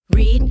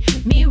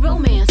Read me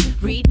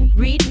romance. Read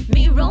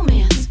me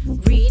romance.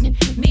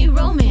 Read me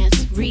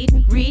romance.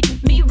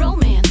 Read me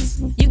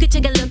romance. You could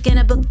take a look in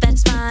a book,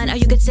 that's fine. Or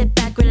you could sit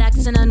back,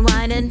 relax, and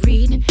unwind and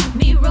read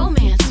me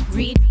romance.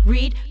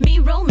 Read me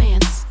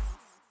romance.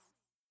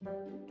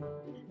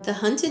 The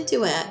Hunted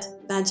Duet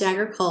by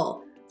Jagger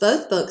Cole.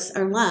 Both books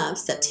are live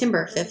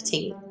September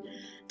 15th.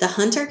 The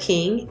Hunter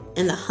King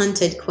and the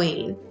Hunted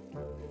Queen.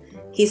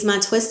 He's my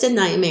twisted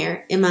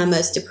nightmare and my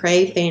most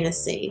depraved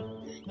fantasy.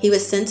 He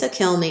was sent to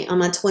kill me on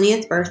my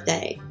 20th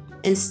birthday.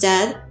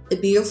 Instead, the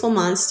beautiful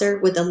monster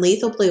with the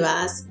lethal blue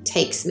eyes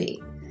takes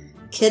me.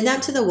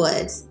 Kidnapped to the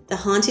woods, the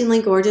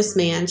hauntingly gorgeous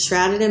man,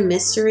 shrouded in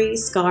mystery,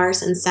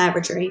 scars, and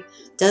savagery,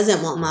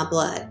 doesn't want my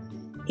blood.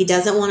 He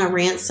doesn't want a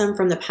ransom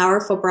from the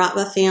powerful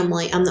Bratva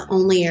family I'm the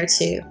only heir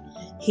to.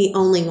 He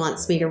only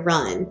wants me to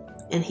run,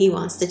 and he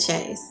wants to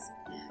chase.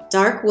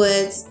 Dark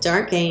woods,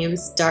 dark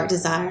games, dark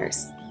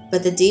desires.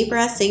 But the deeper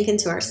I sink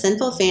into our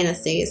sinful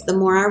fantasies, the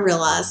more I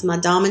realize my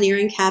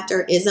domineering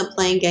captor isn't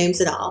playing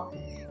games at all.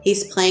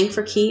 He's playing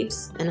for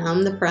keeps, and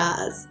I'm the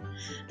prize.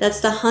 That's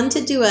The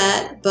Hunted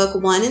Duet, Book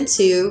 1 and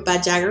 2 by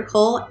Jagger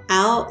Cole,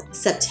 out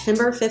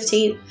September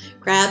 15th.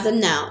 Grab them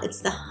now. It's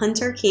The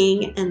Hunter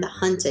King and the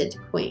Hunted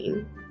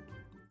Queen.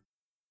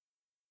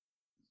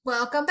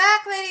 Welcome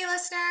back, lady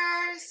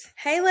listeners.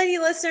 Hey, lady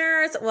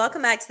listeners.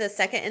 Welcome back to the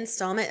second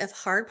installment of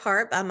Hard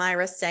Part by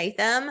Myra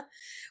Statham.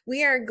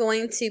 We are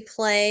going to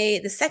play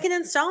the second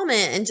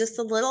installment in just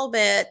a little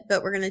bit,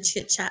 but we're going to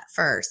chit chat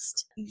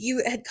first.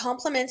 You had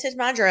complimented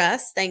my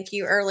dress. Thank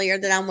you earlier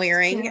that I'm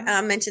wearing. Yeah.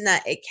 I mentioned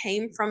that it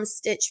came from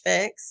Stitch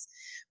Fix,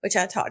 which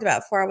I talked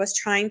about before. I was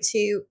trying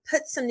to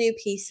put some new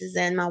pieces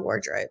in my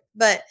wardrobe,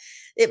 but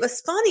it was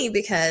funny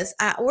because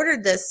I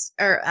ordered this,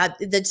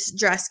 the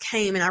dress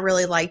came and I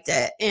really liked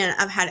it. And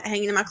I've had it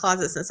hanging in my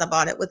closet since I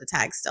bought it with the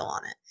tag still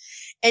on it.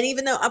 And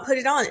even though I put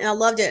it on and I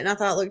loved it and I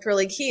thought it looked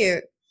really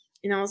cute,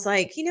 and I was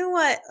like, you know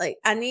what? Like,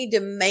 I need to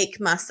make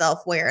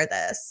myself wear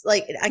this.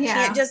 Like, I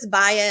can't just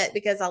buy it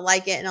because I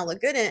like it and I look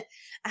good in it.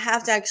 I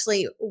have to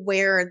actually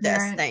wear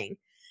this thing.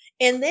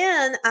 And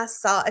then I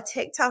saw a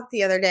TikTok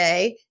the other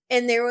day,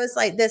 and there was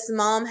like this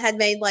mom had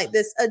made like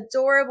this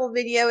adorable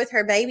video with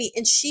her baby,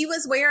 and she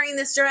was wearing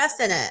this dress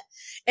in it.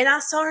 And I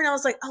saw her and I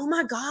was like, oh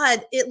my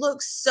God, it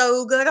looks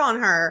so good on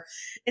her.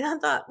 And I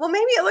thought, well,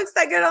 maybe it looks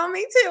that good on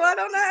me too. I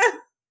don't know.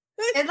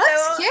 It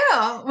looks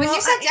cute. When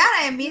you sat down,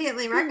 I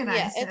immediately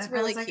recognized it. Yeah, it's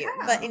really like, cute.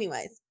 oh. But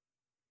anyways,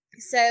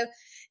 so,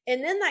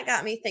 and then that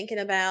got me thinking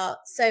about,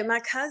 so my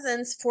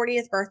cousin's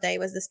 40th birthday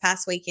was this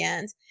past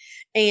weekend,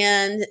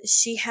 and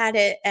she had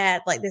it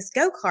at like this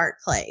go-kart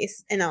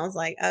place. And I was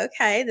like,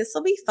 okay, this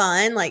will be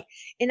fun. Like,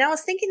 and I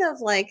was thinking of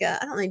like, I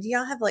don't know, do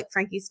y'all have like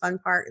Frankie's Fun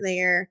Park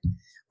there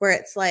where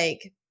it's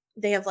like,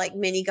 they have like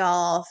mini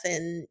golf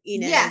and, you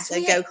know,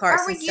 the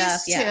go-karts and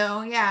stuff.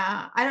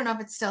 Yeah. I don't know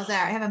if it's still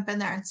there. I haven't been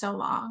there in so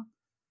long.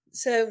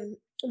 So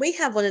we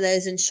have one of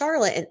those in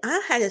Charlotte, and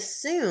I had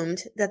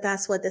assumed that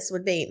that's what this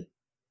would be.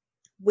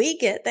 We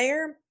get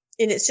there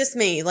and it's just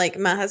me. Like,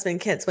 my husband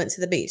and kids went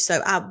to the beach.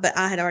 But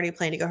I had already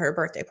planned to go to her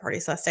birthday party.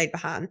 So I stayed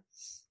behind.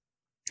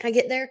 I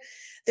get there.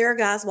 There are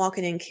guys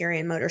walking in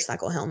carrying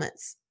motorcycle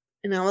helmets.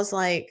 And I was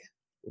like,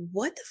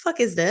 what the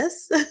fuck is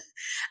this?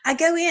 I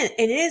go in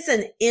and it is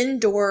an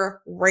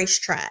indoor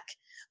racetrack.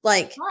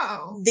 Like,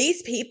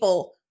 these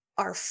people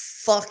are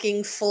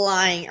fucking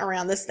flying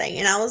around this thing.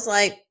 And I was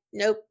like,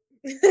 nope.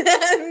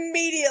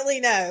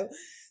 Immediately no.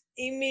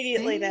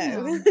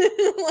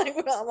 Like,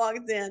 when I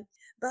walked in.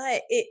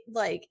 But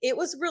it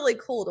was really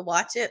cool to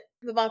watch it.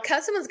 But my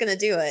cousin was going to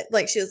do it.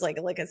 Like, she was like,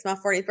 look, it's my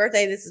 40th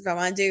birthday. This is what I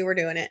want to do. We're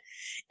doing it.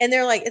 And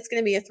they're like, it's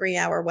going to be a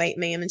 3-hour wait,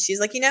 ma'am. And she's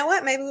like, you know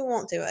what? Maybe we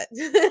won't do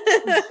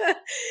it.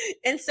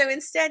 And so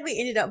instead we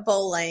ended up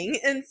bowling.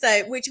 And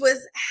so, which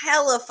was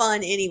hella fun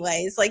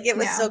anyways. Like, it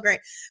was so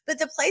great. But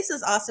the place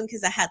was awesome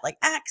because it had like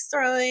axe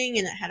throwing,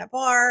 and it had a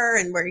bar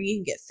and where you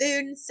can get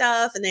food and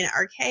stuff, and then an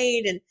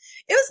arcade. And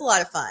it was a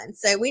lot of fun.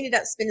 So we ended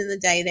up spending the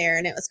day there,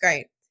 and it was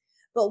great.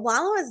 But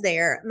while I was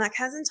there, my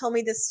cousin told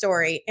me this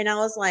story, and I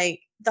was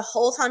like, the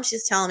whole time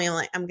she's telling me, I'm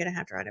like, I'm going to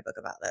have to write a book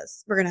about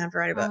this. We're going to have to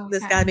write a book.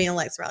 This got to be an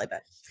Alexa Riley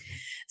book.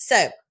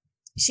 So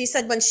she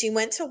said when she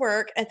went to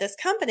work at this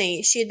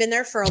company, she had been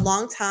there for a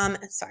long time.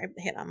 Sorry,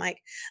 I hit my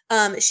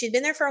mic. She'd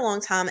been there for a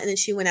long time, and then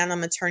she went out on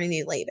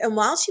maternity leave. And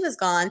while she was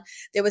gone,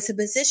 there was a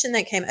position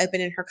that came open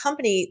in her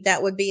company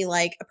that would be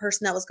like a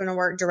person that was going to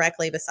work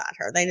directly beside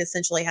her. They'd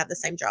essentially have the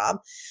same job.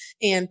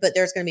 But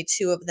there's going to be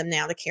 2 of them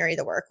now to carry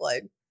the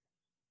workload.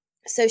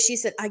 So she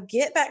said, I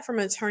get back from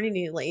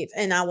maternity leave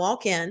and I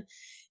walk in,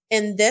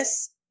 and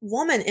this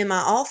woman in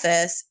my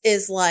office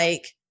is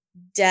like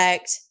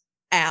decked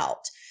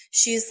out.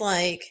 She's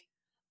like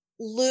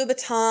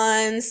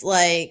Louboutins,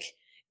 like,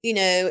 you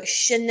know,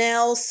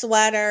 Chanel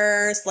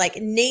sweaters, like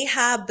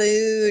knee-high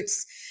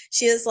boots.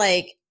 She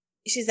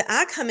said,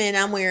 I come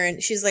in,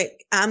 she's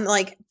like, I'm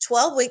like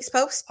 12 weeks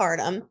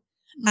postpartum.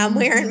 I'm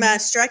wearing my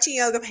stretchy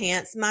yoga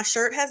pants. My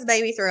shirt has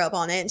baby throw up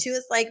on it. And she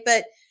was like,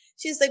 but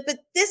She's like, but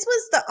this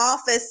was the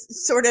office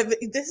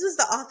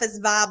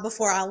vibe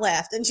before I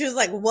left. And she was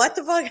like, what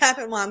the fuck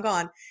happened while I'm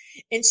gone?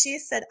 And she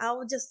said, I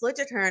just looked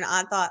at her and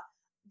I thought,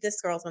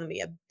 this girl's going to be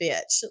a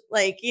bitch.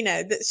 Like,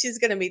 that she's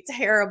going to be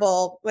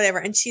terrible, whatever.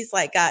 And she's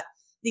like, got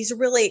these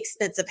really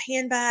expensive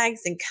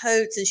handbags and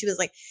coats. And she was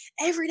like,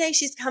 every day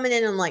she's coming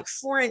in like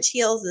 4-inch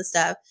heels and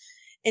stuff.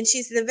 And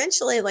she said,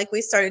 eventually, like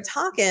we started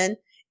talking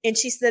and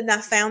she said, and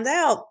I found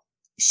out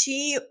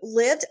she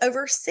lived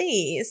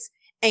overseas.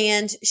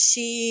 And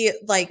she,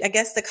 like, I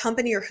guess the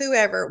company or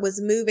whoever was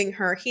moving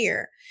her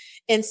here.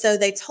 And so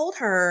they told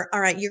her,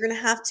 all right, you're going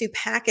to have to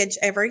package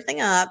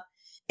everything up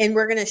and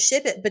we're going to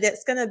ship it, but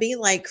it's going to be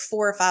like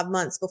 4 or 5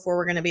 months before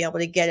we're going to be able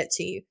to get it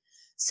to you.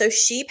 So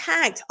she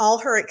packed all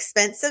her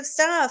expensive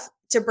stuff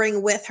to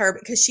bring with her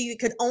because she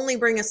could only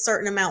bring a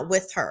certain amount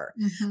with her,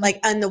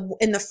 like in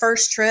the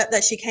first trip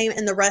that she came,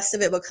 and the rest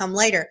of it would come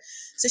later.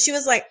 So she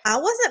was like, I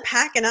wasn't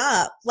packing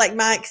up like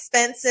my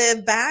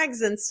expensive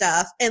bags and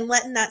stuff and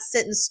letting that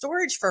sit in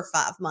storage for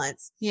 5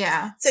 months.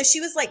 Yeah. So she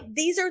was like,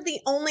 these are the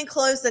only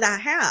clothes that I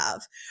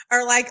have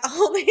are like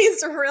all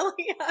these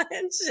really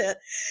high-end shit.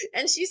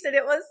 And she said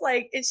it was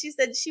like, and she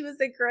said she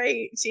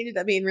ended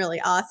up being really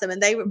awesome.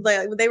 And they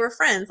were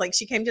friends. Like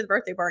she came to the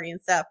birthday party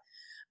and stuff.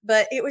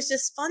 But it was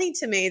just funny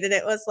to me that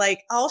it was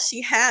like all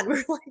she had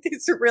were like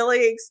these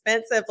really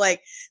expensive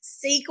like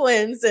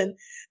sequins. And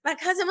my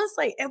cousin was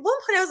like, at one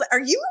point I was like,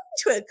 are you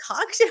going to a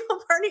cocktail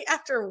party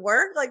after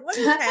work? Like what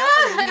is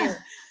happening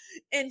here?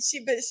 And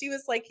she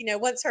was like,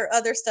 once her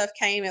other stuff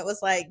came, it was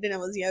like, then it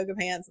was yoga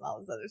pants and all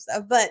this other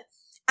stuff. But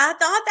I thought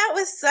that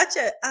was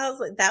I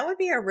was like, that would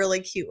be a really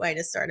cute way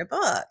to start a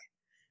book.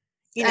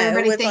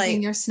 Everybody thinking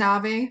like, you're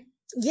snobby.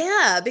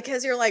 Yeah,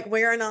 because you're like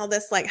wearing all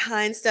this like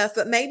high-end stuff,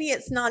 but maybe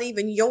it's not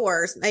even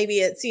yours. Maybe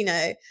it's,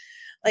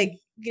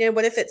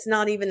 what if it's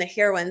not even the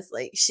heroine's?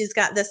 Like she's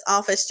got this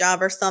office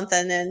job or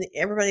something and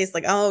everybody's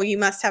like, oh, you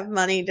must have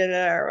money,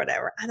 or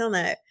whatever. I don't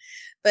know.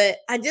 But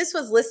I just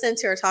was listening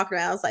to her talking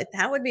about it. I was like,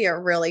 that would be a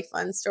really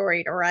fun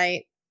story to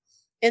write.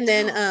 And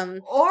then,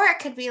 or it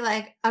could be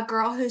like a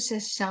girl who's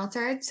just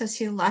sheltered. So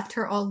she left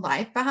her old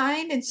life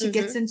behind and she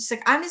gets in, she's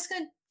like, I'm just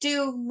going to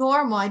do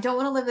normal. I don't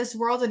want to live this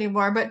world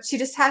anymore, but she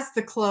just has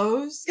the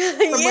clothes from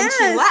when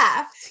she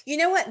left. You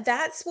know what?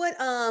 That's what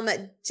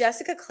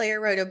Jessica Clare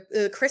wrote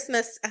a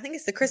Christmas. I think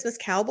it's the Christmas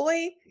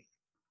Cowboy.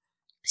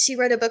 She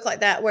wrote a book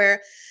like that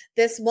where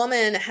this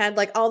woman had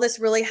like all this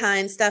really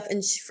high-end stuff,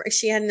 and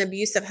she had an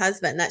abusive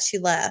husband that she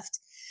left,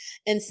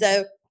 and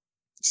so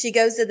she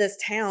goes to this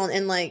town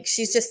and like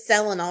she's just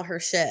selling all her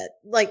shit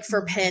like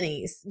for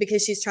pennies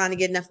because she's trying to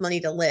get enough money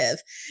to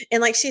live.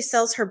 And like she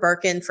sells her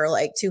Birkin for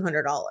like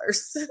 $200.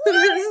 This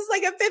is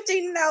like a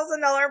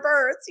 $15,000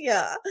 purse.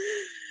 Yeah.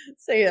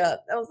 So yeah,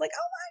 I was like,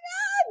 oh my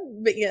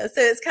God. But yeah,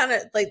 so it's kind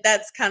of like,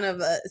 that's kind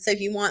of so if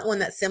you want one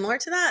that's similar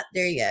to that,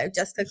 there you go.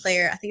 Jessica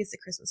Clare. I think it's the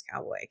Christmas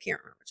Cowboy. I can't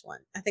remember which one.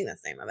 I think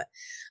that's the name of it.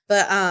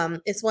 But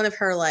it's one of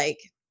her like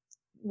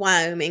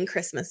Wyoming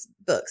Christmas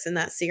books in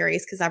that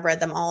series because I've read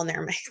them all and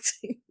they're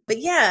amazing. But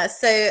yeah,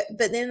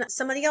 but then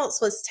somebody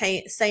else was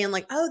saying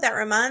like, oh, that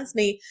reminds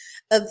me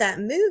of that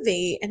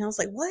movie. And I was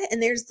like, what?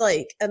 And there's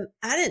like,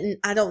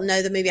 I don't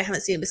know the movie. I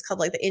haven't seen it. It's called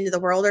like The End of the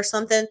World or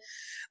something,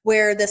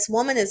 where this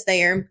woman is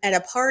there at a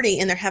party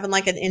and they're having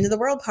like an end of the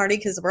world party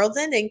because the world's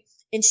ending.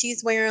 And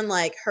she's wearing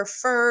like her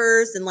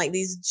furs and like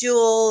these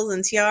jewels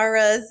and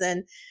tiaras,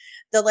 and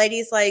the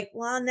lady's like,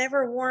 well, I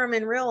never wore them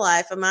in real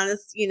life. I might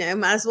as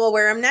well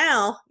wear them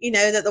now,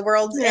 that the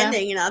world's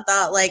ending. And I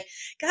thought like,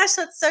 gosh,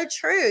 that's so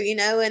true,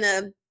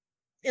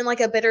 in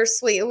like a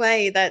bittersweet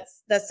way.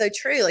 That's so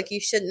true. Like you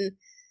shouldn't,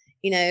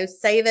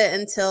 save it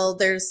until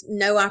there's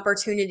no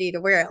opportunity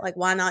to wear it. Like,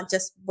 why not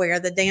just wear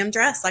the damn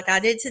dress like I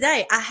did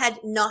today? I had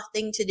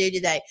nothing to do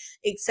today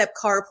except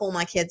carpool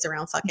my kids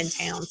around fucking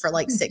town for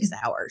like 6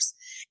 hours.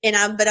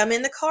 But I'm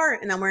in the car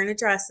and I'm wearing a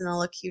dress and I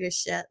look cute as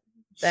shit.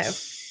 So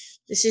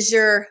this is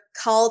your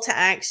call to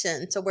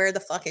action to wear the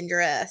fucking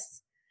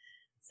dress.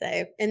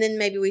 So, and then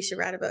maybe we should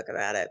write a book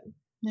about it.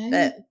 Maybe.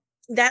 But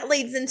that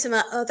leads into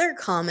my other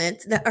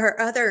comment, our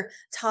other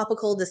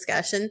topical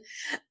discussion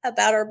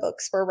about our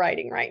books we're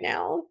writing right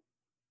now.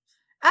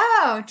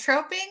 Oh,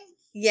 troping?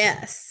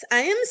 Yes,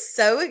 I am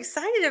so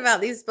excited about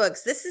these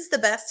books. This is the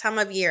best time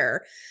of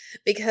year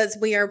because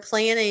we are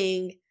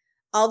planning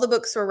all the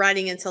books we're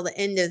writing until the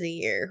end of the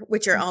year,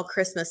 which are all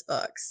Christmas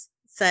books.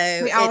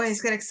 So we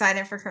always get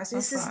excited for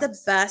Christmas. This is the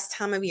best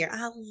time of year.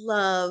 I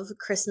love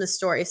Christmas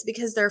stories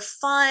because they're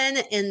fun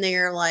and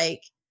they're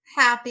like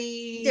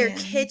happy. They're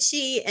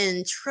kitschy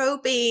and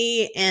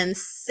tropey and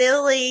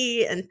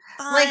silly and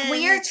fun. Like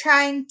we are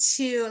trying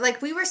to,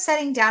 like we were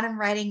sitting down and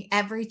writing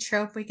every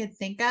trope we could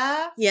think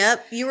of.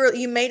 Yep.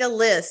 You made a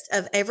list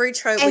of every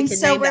trope we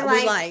could name that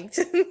we liked.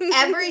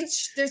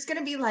 There's going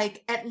to be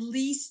like at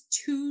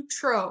least 2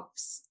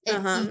 tropes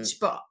in each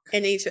book.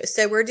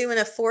 So we're doing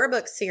a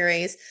 4-book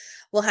series.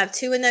 We'll have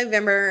 2 in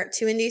November,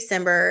 2 in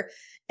December,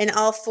 and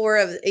all 4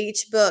 of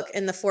each book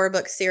in the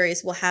 4-book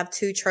series will have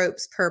 2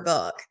 tropes per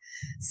book.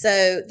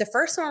 So the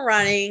first one we're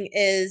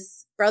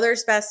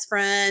brother's best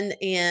friend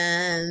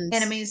and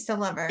Enemies to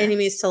lovers.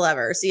 Enemies to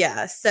lovers.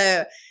 Yeah.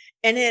 So,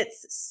 and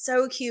it's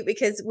so cute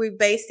because we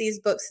base these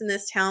books in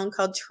this town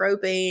called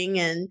Troping,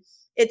 and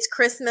it's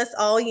Christmas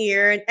all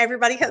year and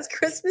everybody has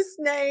Christmas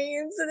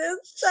names and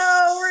it's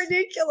so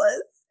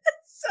ridiculous.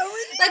 It's so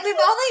ridiculous. Like we've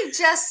only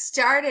just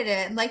started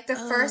it. Like the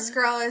first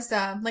girl is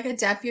like a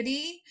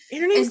deputy. And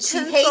her name's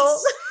and Tinsel.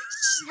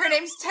 Her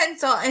name's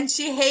Tinsel, and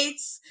she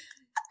hates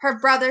her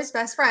brother's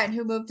best friend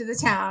who moved to the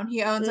town.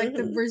 He owns like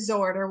the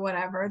resort or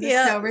whatever, the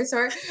snow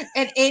resort.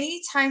 And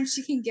anytime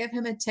she can give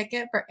him a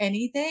ticket for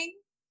anything,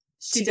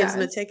 she gives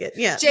him a ticket.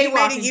 Yeah. He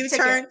made a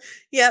U-turn. Ticket.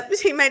 Yep.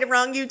 He made a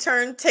wrong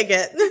U-turn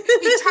ticket.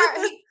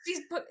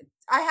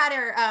 I had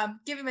her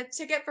give him a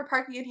ticket for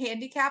parking in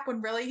handicap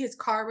when really his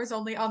car was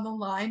only on the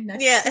line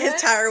next to his it.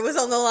 tire was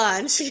on the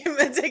line. She gave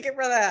him a ticket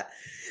for that.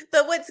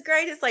 But what's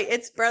great is like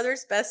it's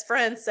brother's best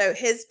friend. So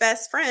his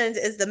best friend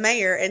is the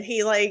mayor and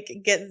he like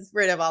gets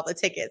rid of all the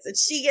tickets and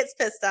she gets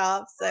pissed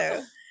off.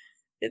 So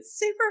it's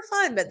super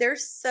fun, but they're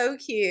so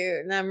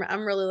cute. And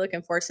I'm really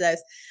looking forward to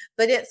those.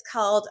 But it's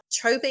called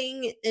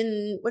Troping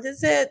in, what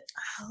is it?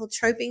 Oh,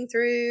 Troping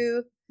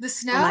Through the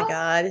Snow. Oh my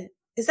God.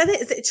 Is that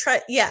it? Is it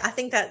yeah, I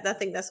think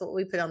that's what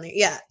we put on there.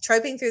 Yeah,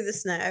 Troping Through the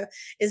Snow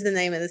is the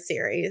name of the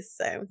series.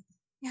 So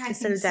yeah,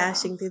 instead of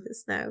dashing through the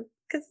snow,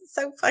 because it's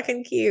so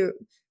fucking cute.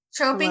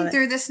 Troping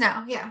Through the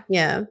Snow. Yeah.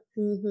 Yeah.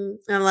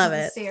 I love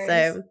it.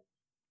 So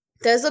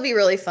those will be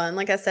really fun.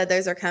 Like I said,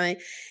 those are coming.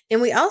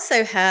 And we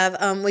also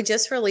have, we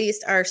just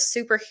released our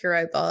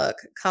superhero book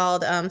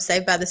called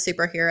Saved by the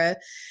Superhero.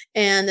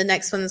 And the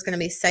next one is going to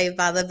be Saved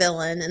by the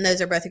Villain. And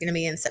those are both going to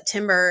be in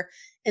September.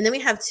 And then we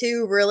have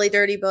 2 really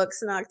dirty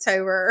books in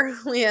October.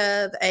 We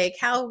have a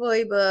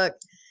cowboy book.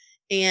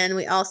 And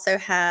we also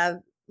have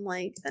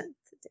like, that's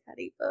a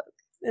daddy book.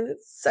 And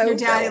it's so Your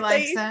daddy filthy.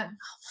 likes it. Oh my God.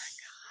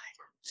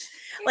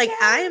 Like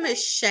I am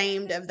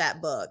ashamed of that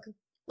book.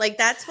 Like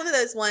that's one of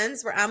those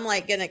ones where I'm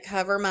like gonna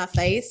cover my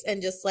face and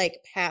just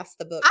like pass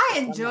the book. I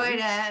enjoyed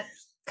it.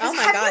 Oh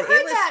my God,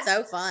 it was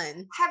so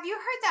fun. Have you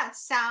heard that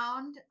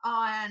sound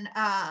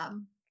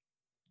on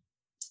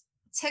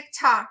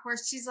TikTok where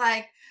she's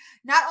like,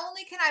 not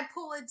only can I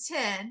pull a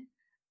 10,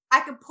 I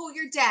can pull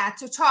your dad,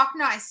 so talk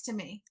nice to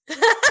me.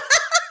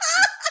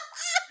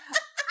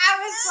 I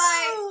was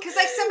like, because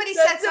like somebody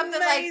said something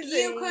like,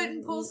 you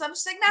couldn't pull something.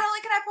 She's like, not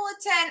only can I pull a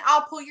 10,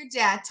 I'll pull your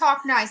dad.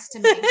 Talk nice to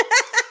me.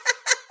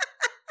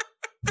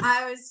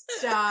 I was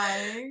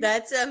dying.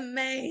 That's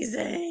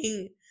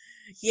amazing.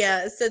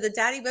 Yeah. So the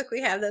daddy book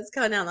we have that's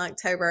coming out in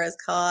October is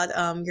called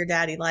Your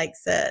Daddy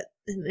Likes It.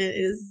 And it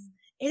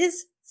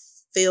is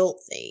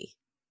filthy.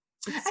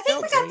 I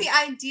think we got the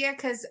idea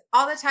because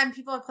all the time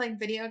people are playing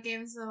video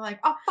games and they're like,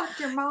 oh, fuck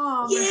your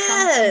mom or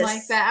something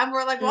like that. And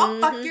we're like, well,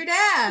 fuck your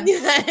dad.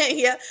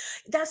 Yeah,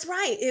 that's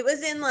right. It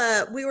was in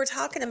we were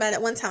talking about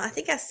it one time. I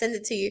think I sent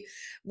it to you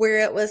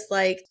where it was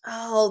like,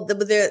 oh,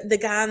 the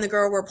guy and the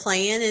girl were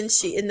playing and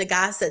the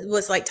guy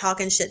was like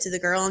talking shit to the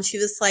girl and she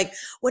was like,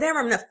 whatever,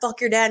 I'm going to fuck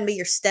your dad and be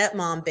your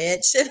stepmom,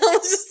 bitch. And I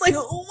was just like,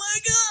 oh my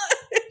God.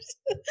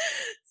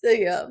 So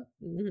yeah,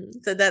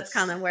 so that's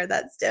kind of where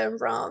that stemmed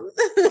from.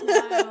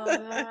 I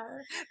love that.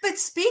 But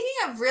speaking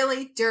of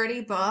really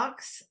dirty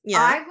books,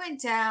 I went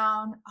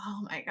down.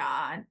 Oh my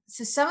God!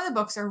 So some of the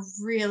books are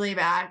really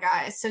bad,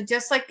 guys. So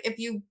just like if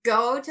you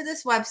go to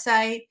this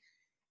website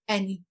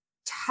and you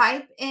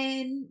type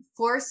in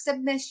for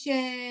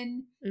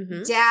submission,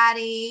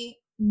 daddy,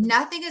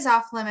 nothing is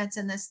off limits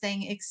in this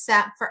thing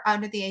except for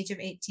under the age of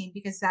 18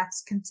 because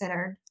that's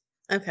considered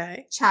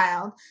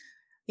child.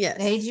 Yes.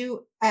 They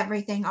do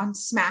everything on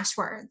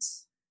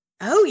Smashwords.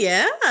 Oh,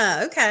 yeah.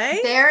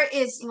 Okay. There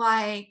is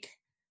like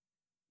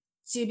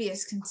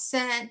dubious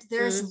consent.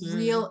 There's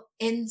real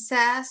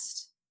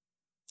incest.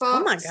 Folks.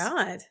 Oh, my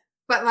God.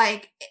 But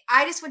like,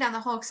 I just went down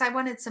the hole because I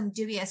wanted some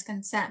dubious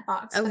consent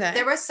books. Okay. But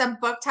there were some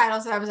book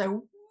titles that I was like,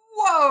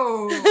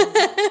 whoa.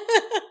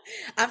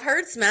 I've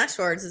heard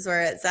Smashwords is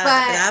where it's at,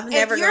 but I've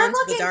never gone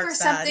to the dark side. If you're looking for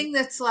something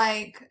that's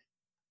like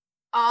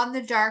on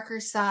the darker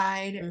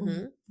side,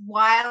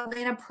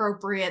 wildly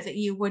inappropriate that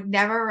you would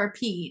never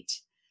repeat.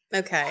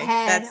 Okay.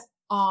 Head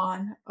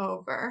on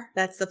over.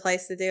 That's the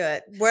place to do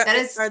it.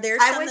 Are there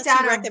some that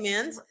you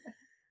recommend?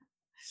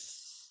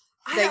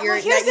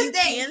 Here's the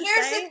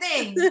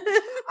thing.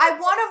 I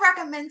want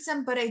to recommend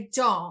some, but I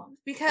don't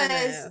because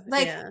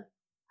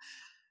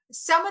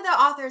some of the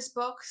author's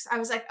books, I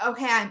was like,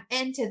 okay, I'm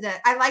into this.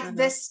 I like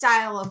this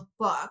style of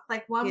book.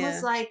 Like one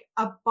was like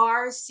a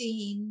bar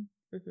scene.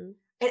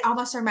 It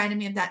almost reminded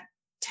me of that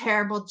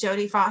terrible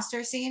Jodie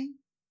Foster scene.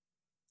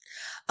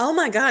 Oh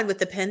my God, with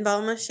the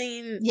pinball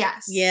machine?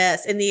 Yes.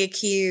 Yes, and the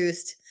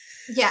accused.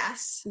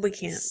 Yes. We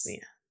can't, So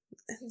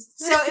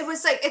it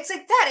was like, it's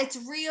like that. It's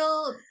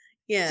real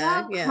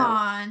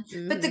con.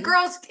 But the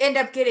girls end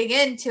up getting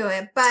into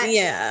it. But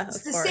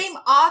it's the same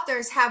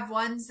authors have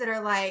ones that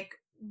are like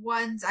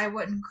ones I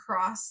wouldn't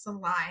cross the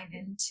line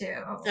into.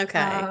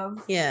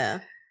 Okay.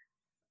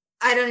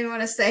 I don't even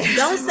want to say it.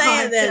 Don't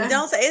say it then.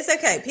 Don't say it. It's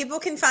okay. People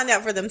can find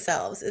out for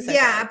themselves. It's okay.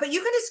 Yeah, but you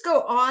can just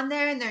go on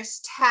there and there's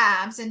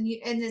tabs and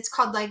it's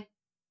called like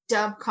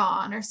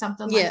DubCon or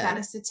something like that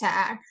as the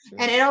tag.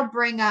 And it'll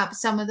bring up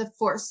some of the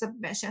forced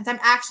submissions. I'm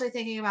actually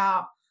thinking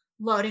about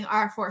loading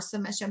our forced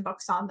submission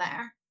books on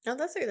there. Oh,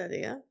 that's a good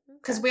idea.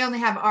 Because we only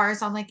have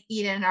ours on like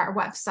Eden, our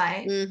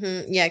website.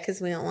 Yeah,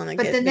 because we don't want to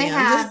get then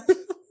banned.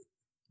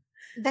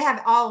 they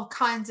have all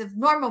kinds of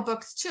normal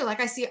books too. Like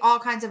I see all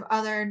kinds of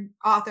other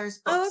authors'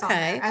 books on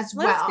there as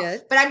well. That's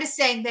good. But I'm just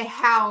saying they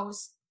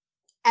house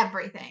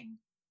everything.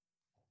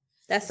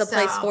 That's the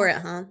place for it,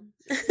 huh?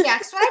 Yeah,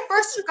 because when I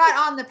first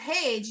got on the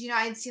page, you know,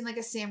 I had seen like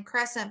a Sam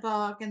Crescent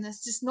book and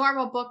this just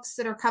normal books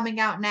that are coming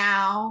out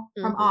now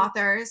from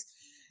authors.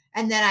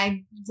 And then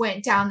I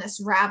went down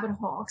this rabbit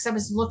hole because I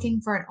was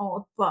looking for an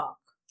old book.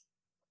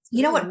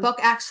 You know what book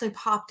actually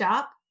popped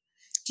up?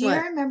 Do you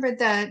remember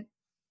the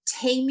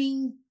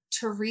Taming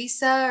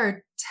Teresa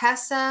or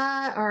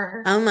Tessa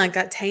or? Oh my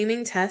God,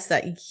 Taming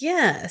Tessa.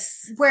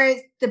 Yes. Where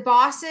the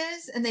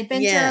bosses and they've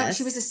been to,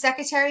 she was a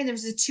secretary and there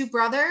was the two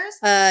brothers.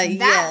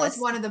 That was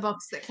one of the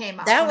books that came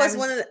up. That was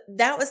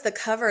that was the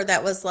cover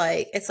that was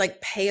like, it's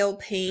like pale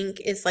pink.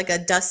 It's like a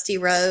dusty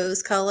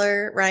rose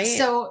color, right?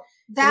 So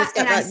that,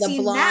 and I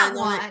seen that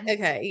one.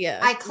 Okay, yeah.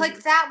 I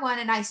clicked that one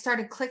and I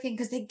started clicking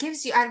because it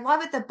gives you, I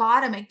love at the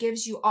bottom, it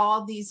gives you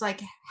all these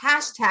like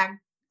hashtag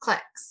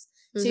clicks.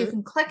 So you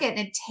can click it and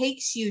it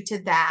takes you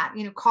to that,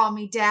 you know, call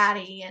me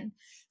daddy. And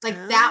like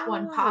that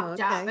one popped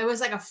up. It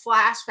was like a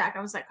flashback.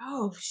 I was like,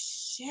 oh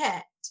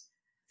shit.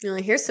 You're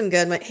like, here's some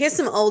good one. Here's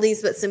some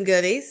oldies, but some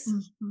goodies.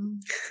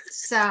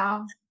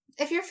 So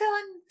if you're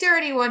feeling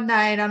dirty one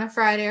night on a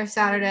Friday or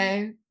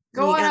Saturday,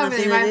 go on over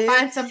there. You might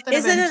find something.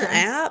 Is it an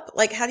app?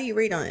 Like, how do you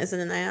read on it? Is it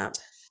an app?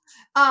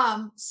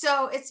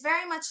 So it's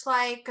very much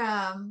like,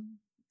 kind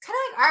of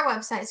like our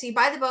website. So you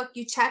buy the book,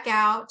 you check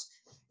out,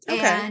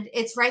 and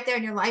it's right there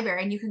in your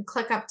library. And you can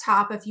click up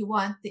top if you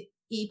want the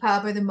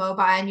EPUB or the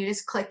mobile, and you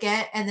just click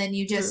it, and then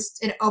you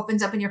just it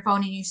opens up in your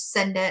phone, and you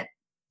send it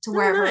to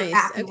wherever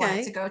app you want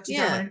it to go to.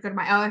 Do I want it to go to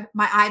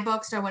my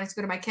iBooks, or I want it to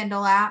go to my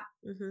Kindle app,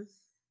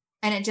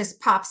 and it just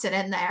pops it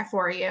in there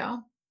for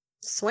you.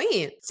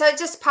 Sweet. So it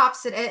just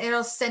pops it.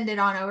 It'll send it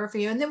on over for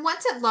you. And then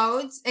once it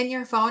loads in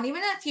your phone,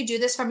 even if you do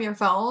this from your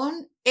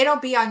phone, it'll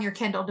be on your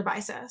Kindle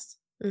devices.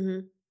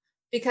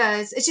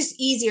 Because it's just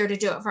easier to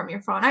do it from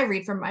your phone. I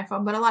read from my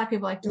phone, but a lot of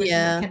people like to read from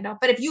their Kindle.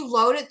 But if you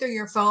load it through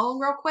your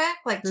phone real quick,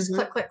 like just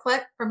click, click,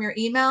 click from your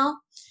email.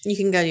 You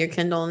can go to your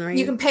Kindle and read.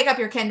 You can pick up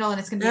your Kindle and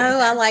it's going to be. Oh,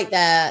 I like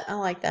that. I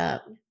like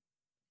that.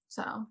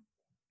 So.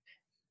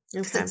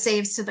 Because it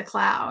saves to the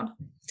cloud.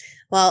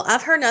 Well,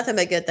 I've heard nothing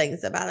but good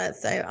things about it,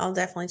 so I'll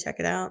definitely check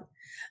it out.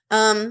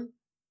 I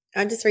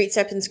just reached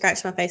up and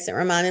scratched my face. It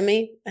reminded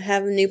me. I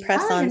have a new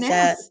press-on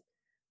set.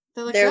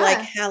 They're like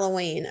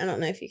Halloween. I don't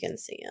know if you can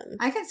see them.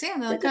 I can see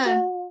them. They look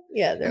good.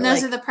 Yeah, they're and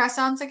those are the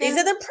press-ons again?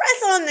 These are the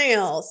press-on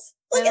nails.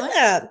 Look at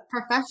that.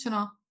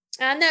 Professional.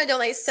 I know, don't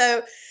they?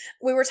 So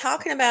we were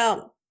talking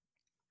about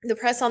the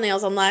press-on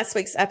nails on last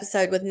week's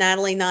episode with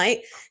Natalie Knight.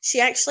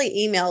 She actually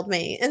emailed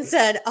me and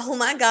said, oh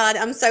my God,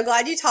 I'm so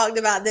glad you talked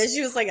about this.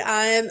 She was like,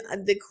 I am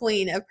the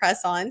queen of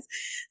press-ons.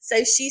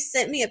 So she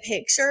sent me a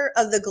picture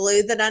of the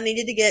glue that I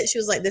needed to get. She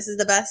was like, this is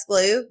the best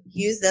glue.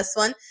 Use this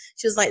one.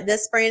 She was like,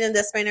 this brand and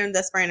this brand and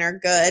this brand are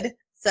good.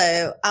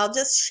 So I'll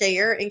just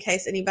share in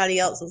case anybody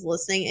else is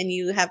listening and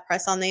you have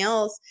press-on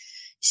nails.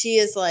 She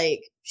is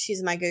like,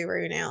 she's my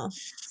guru now.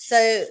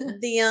 So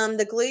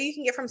the glue you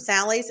can get from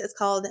Sally's, it's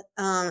called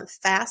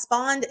Fast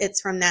Bond. It's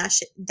from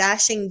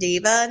Dashing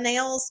Diva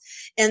Nails.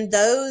 And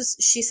those,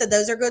 she said,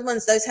 those are good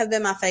ones. Those have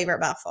been my favorite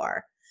by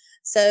far.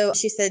 So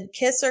she said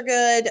Kiss are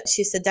good.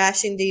 She said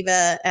Dashing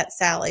Diva at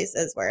Sally's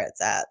is where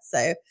it's at.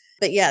 So,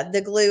 but yeah,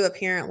 the glue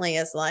apparently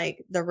is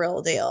like the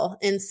real deal.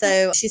 And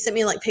so she sent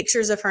me like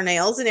pictures of her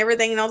nails and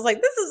everything. And I was like,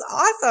 this is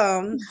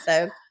awesome.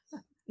 So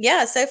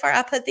yeah, so far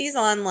I put these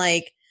on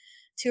like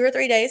 2 or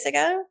 3 days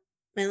ago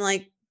and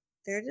like,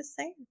 they're just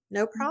saying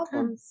no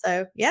problem.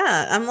 So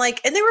yeah, I'm like,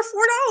 and they were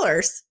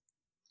 $4.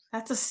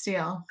 That's a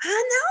steal.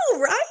 I know,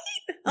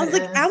 right? I was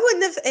like, I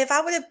wouldn't have, if I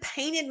would have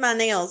painted my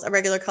nails a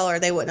regular color,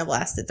 they wouldn't have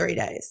lasted 3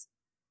 days.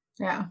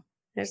 Yeah.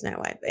 There's no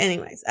way. But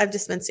anyways, I've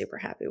just been super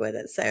happy with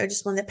it. So I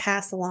just wanted to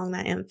pass along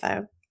that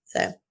info.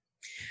 So,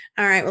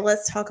 all right, well,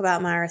 let's talk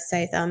about Myra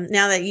Statham.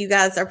 Now that you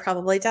guys are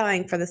probably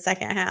dying for the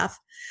second half.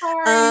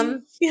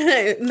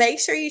 Make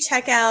sure you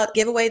check out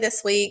giveaway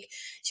this week.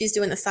 She's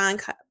doing a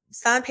signed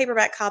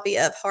paperback copy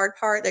of Hard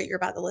Part that you're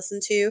about to listen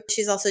to.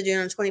 She's also doing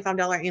a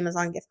 $25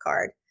 Amazon gift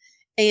card.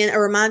 And a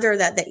reminder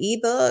that the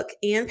ebook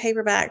and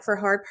paperback for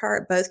Hard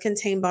Part both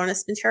contain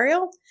bonus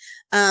material.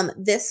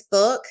 This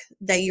book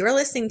that you're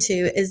listening to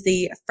is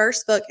the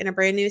first book in a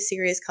brand new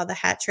series called The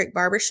Hat Trick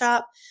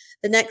Barbershop.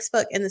 The next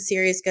book in the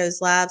series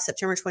goes live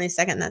September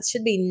 22nd. That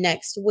should be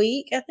next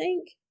week, I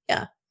think.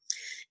 Yeah.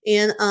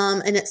 And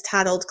it's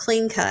titled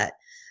Clean Cut.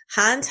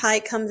 High and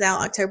Tight comes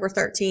out October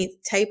 13th.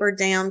 Tapered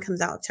Down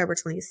comes out October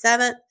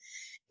 27th.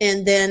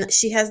 And then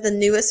she has the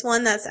newest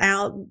one that's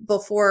out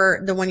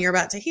before the one you're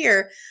about to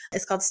hear.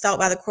 It's called Stalked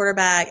by the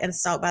Quarterback and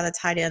Stalked by the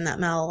Tight End that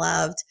Mel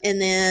loved. And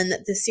then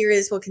the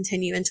series will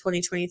continue in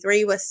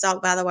 2023 with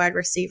Stalked by the Wide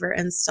Receiver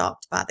and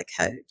Stalked by the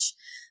Coach.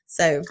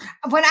 So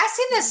when I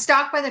seen the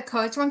Stalked by the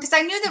Coach one, because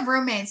I knew the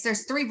roommates,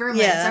 there's 3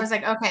 roommates. Yeah. I was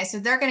like, okay, so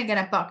they're going to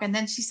get a book. And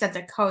then she said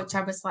the coach.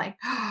 I was like,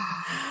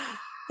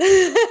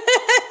 but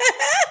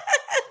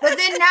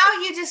then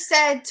now you just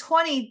said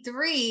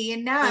 23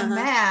 and now I'm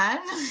mad.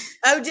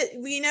 Oh,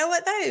 you know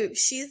what though?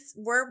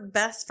 We're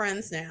best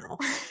friends now.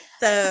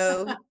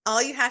 So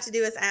all you have to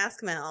do is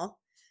ask Mel.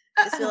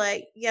 Just be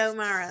like, yo,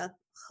 Mara,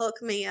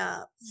 hook me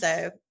up.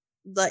 So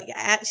like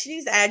she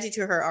needs to add you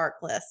to her ARC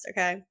list.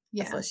 Okay.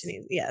 Yes. That's what she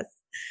needs. Yes.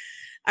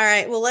 All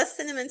right. Well, let's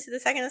send them into the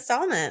second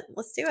installment.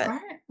 Let's do it. All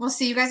right. We'll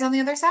see you guys on the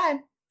other side.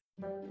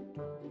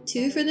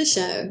 2 for the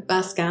Show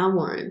by Sky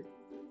Warren.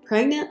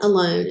 Pregnant,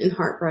 alone, and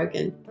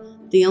heartbroken.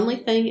 The only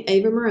thing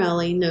Ava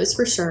Morelli knows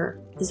for sure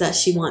is that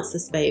she wants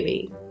this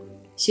baby.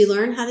 She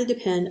learned how to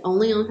depend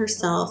only on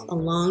herself a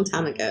long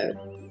time ago.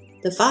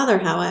 The father,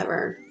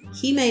 however,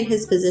 he made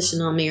his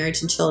position on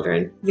marriage and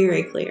children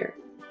very clear.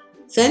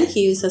 Finn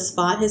Hughes has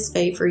fought his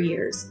fate for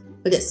years,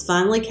 but it's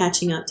finally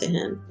catching up to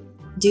him.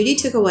 Duty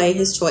took away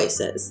his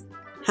choices.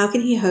 How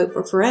can he hope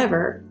for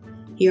forever?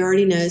 He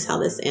already knows how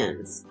this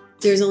ends.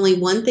 There's only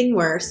one thing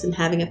worse than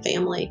having a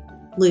family,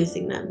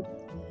 losing them.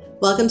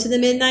 Welcome to the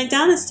Midnight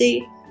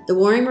Dynasty. The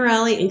Warren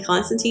Morelli and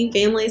Constantine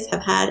families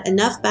have had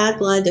enough bad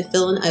blood to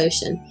fill an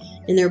ocean,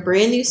 and their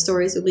brand new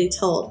stories will be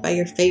told by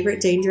your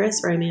favorite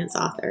dangerous romance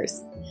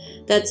authors.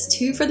 That's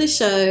 2 for the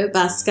Show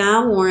by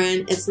Sky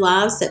Warren. It's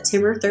live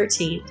September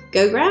 13th.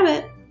 Go grab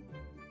it.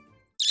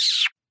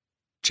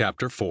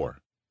 Chapter 4.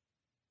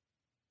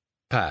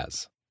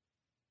 Paz.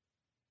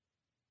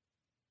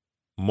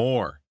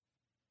 More.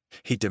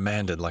 He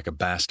demanded like a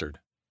bastard,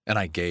 and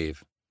I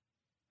gave.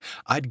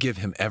 I'd give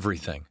him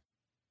everything.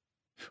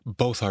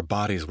 Both our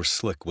bodies were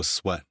slick with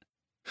sweat,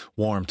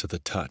 warm to the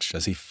touch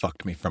as he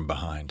fucked me from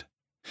behind.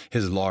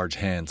 His large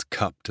hands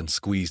cupped and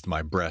squeezed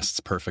my breasts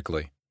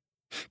perfectly,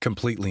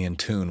 completely in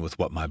tune with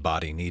what my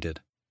body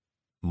needed.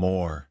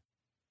 More.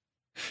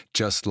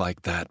 Just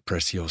like that,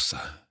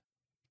 Preciosa.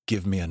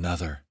 Give me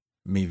another.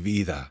 Mi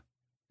vida.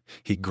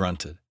 He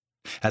grunted,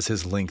 as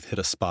his length hit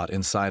a spot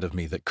inside of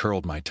me that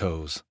curled my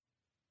toes.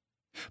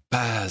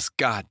 Paz,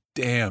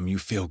 goddamn, you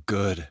feel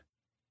good.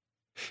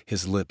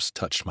 His lips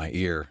touched my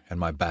ear, and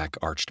my back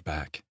arched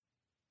back.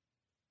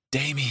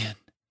 Damien!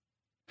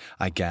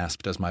 I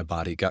gasped as my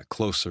body got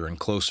closer and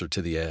closer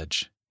to the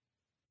edge.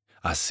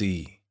 I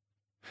see.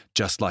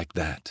 Just like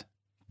that.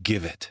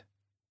 Give it.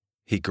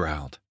 He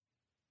growled,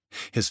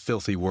 his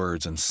filthy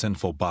words and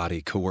sinful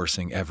body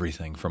coercing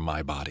everything from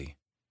my body.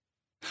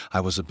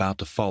 I was about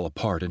to fall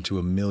apart into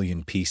a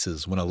million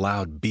pieces when a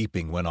loud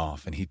beeping went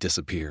off and he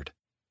disappeared.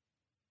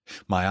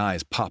 My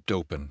eyes popped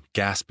open,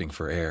 gasping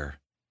for air.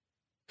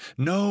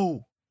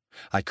 No!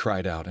 I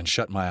cried out and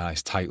shut my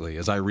eyes tightly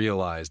as I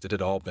realized it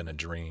had all been a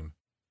dream.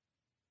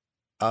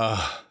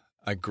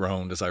 I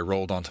groaned as I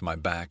rolled onto my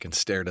back and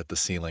stared at the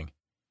ceiling.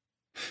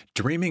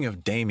 Dreaming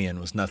of Damien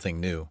was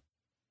nothing new.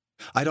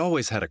 I'd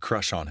always had a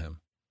crush on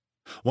him.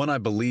 One I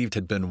believed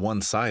had been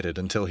one-sided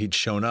until he'd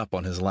shown up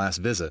on his last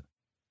visit.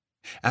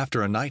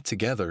 After a night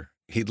together,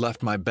 he'd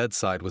left my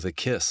bedside with a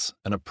kiss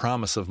and a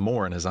promise of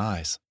more in his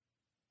eyes.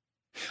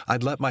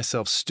 I'd let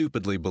myself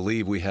stupidly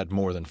believe we had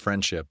more than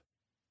friendship.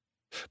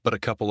 But a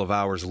couple of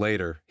hours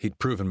later, he'd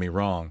proven me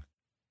wrong,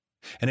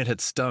 and it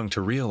had stung to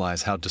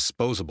realize how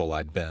disposable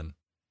I'd been.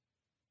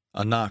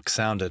 A knock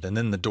sounded, and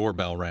then the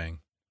doorbell rang.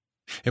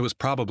 It was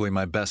probably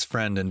my best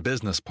friend and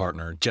business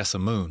partner, Jessa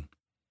Moon.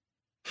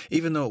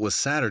 Even though it was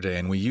Saturday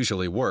and we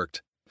usually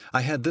worked,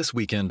 I had this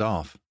weekend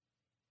off.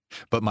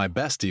 But my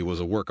bestie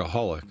was a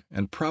workaholic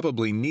and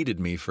probably needed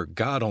me for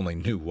God only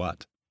knew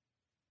what.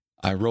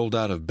 I rolled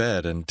out of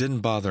bed and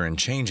didn't bother in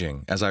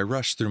changing as I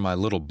rushed through my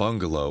little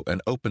bungalow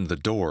and opened the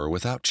door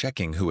without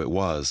checking who it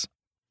was.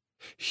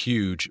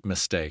 Huge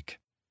mistake.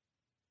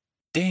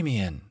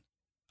 Damien,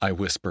 I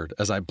whispered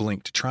as I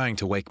blinked, trying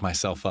to wake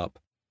myself up.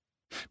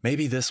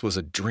 Maybe this was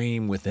a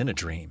dream within a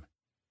dream.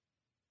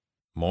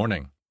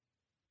 Morning,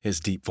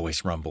 his deep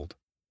voice rumbled.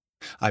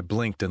 I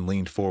blinked and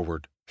leaned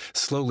forward,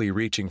 slowly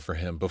reaching for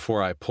him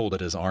before I pulled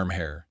at his arm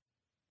hair.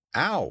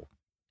 Ow!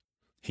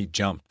 He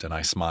jumped and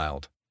I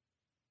smiled.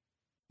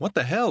 What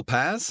the hell,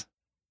 Paz?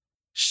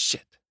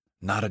 Shit,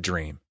 not a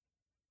dream.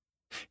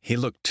 He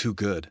looked too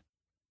good.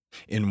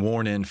 In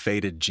worn-in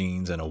faded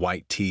jeans and a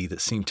white tee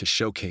that seemed to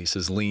showcase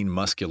his lean,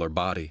 muscular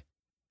body.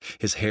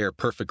 His hair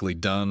perfectly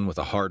done with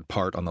a hard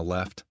part on the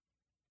left.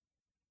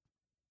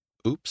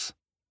 Oops,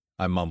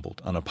 I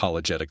mumbled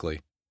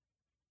unapologetically.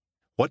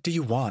 What do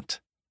you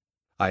want?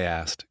 I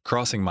asked,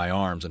 crossing my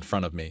arms in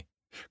front of me,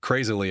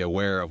 crazily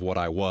aware of what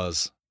I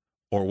was,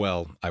 or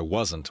well, I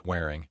wasn't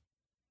wearing.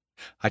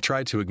 I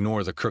tried to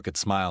ignore the crooked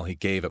smile he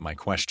gave at my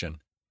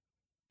question.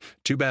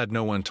 Too bad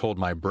no one told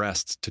my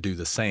breasts to do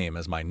the same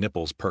as my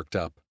nipples perked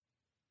up.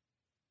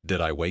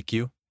 Did I wake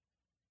you?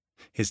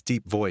 His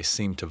deep voice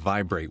seemed to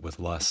vibrate with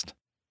lust.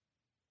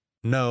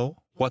 No,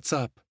 what's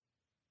up?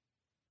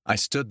 I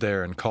stood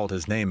there and called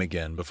his name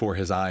again before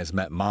his eyes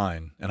met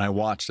mine, and I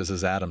watched as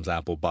his Adam's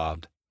apple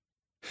bobbed.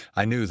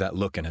 I knew that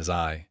look in his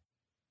eye.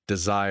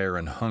 Desire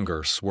and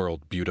hunger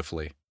swirled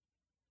beautifully.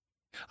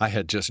 I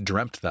had just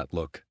dreamt that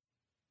look,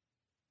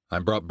 I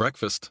brought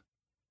breakfast.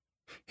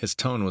 His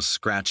tone was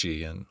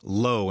scratchy and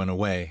low in a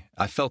way.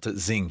 I felt it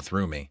zing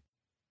through me.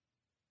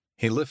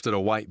 He lifted a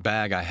white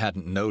bag I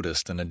hadn't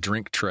noticed and a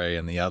drink tray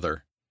in the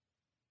other.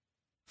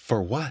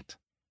 For what?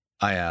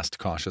 I asked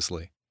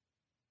cautiously.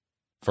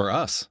 For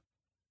us.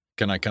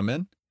 Can I come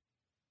in?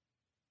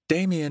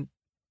 Damien.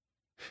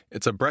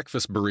 It's a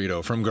breakfast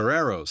burrito from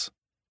Guerrero's.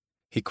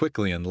 He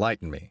quickly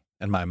enlightened me,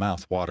 and my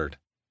mouth watered.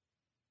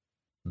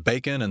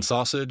 Bacon and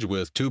sausage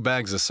with 2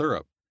 bags of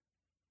syrup,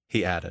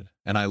 he added,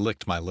 and I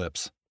licked my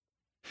lips.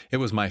 It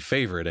was my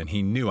favorite, and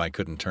he knew I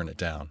couldn't turn it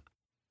down.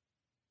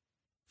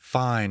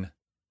 Fine.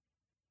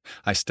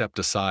 I stepped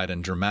aside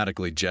and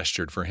dramatically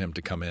gestured for him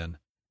to come in.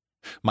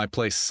 My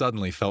place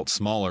suddenly felt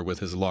smaller with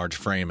his large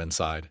frame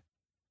inside.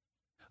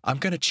 I'm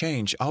going to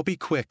change. I'll be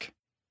quick.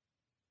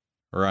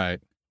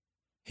 Right,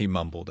 he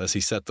mumbled as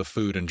he set the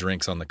food and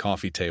drinks on the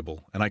coffee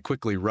table, and I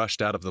quickly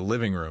rushed out of the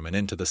living room and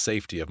into the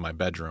safety of my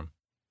bedroom.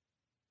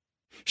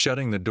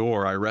 Shutting the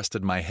door, I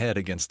rested my head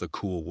against the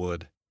cool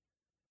wood.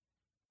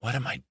 What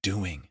am I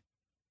doing?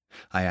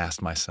 I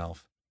asked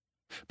myself.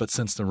 But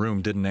since the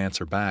room didn't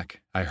answer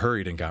back, I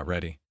hurried and got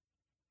ready.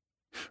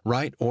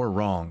 Right or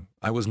wrong,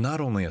 I was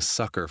not only a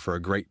sucker for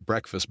a great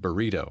breakfast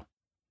burrito,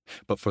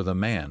 but for the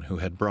man who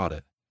had brought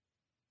it.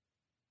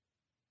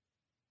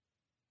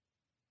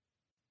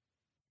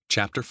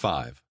 Chapter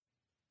 5.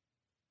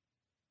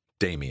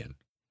 Damien.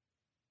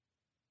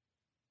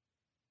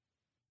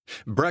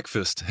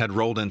 Breakfast had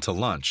rolled into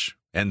lunch,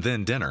 and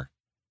then dinner.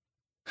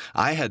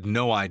 I had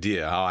no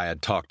idea how I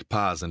had talked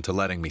Paz into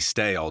letting me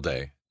stay all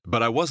day,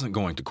 but I wasn't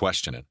going to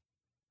question it.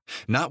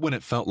 Not when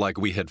it felt like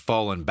we had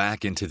fallen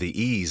back into the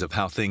ease of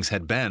how things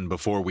had been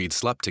before we'd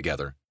slept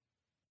together.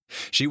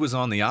 She was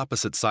on the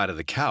opposite side of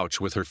the couch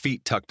with her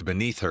feet tucked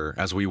beneath her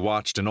as we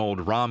watched an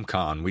old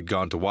rom-com we'd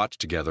gone to watch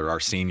together our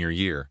senior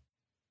year.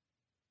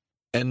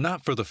 And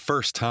not for the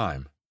first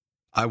time,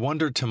 I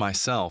wondered to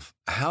myself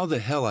how the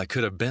hell I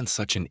could have been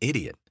such an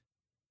idiot.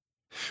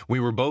 We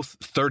were both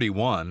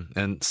 31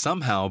 and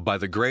somehow, by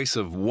the grace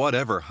of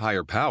whatever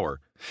higher power,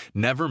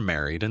 never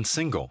married and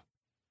single.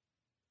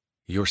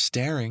 You're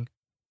staring,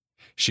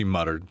 she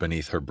muttered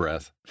beneath her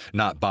breath,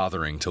 not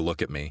bothering to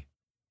look at me.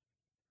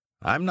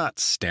 I'm not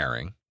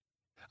staring,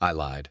 I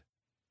lied.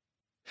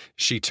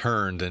 She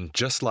turned, and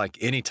just like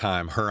any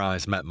time her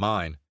eyes met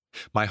mine,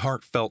 my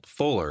heart felt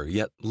fuller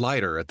yet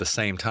lighter at the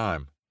same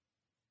time.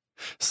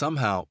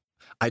 Somehow,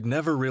 I'd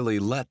never really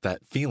let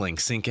that feeling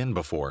sink in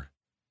before.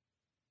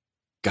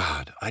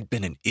 God, I'd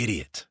been an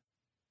idiot.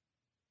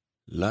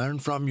 Learn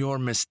from your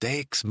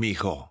mistakes,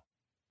 mijo.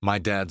 My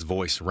dad's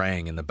voice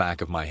rang in the back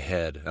of my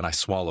head, and I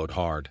swallowed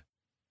hard.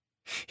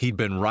 He'd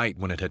been right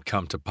when it had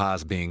come to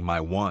Paz being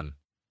my one.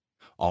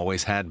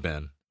 Always had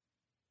been.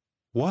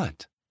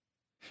 What?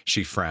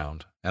 She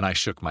frowned, and I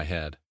shook my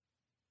head.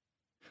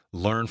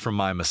 Learn from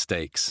my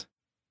mistakes.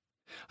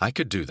 I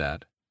could do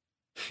that.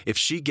 If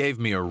she gave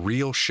me a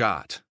real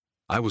shot,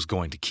 I was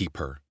going to keep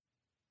her.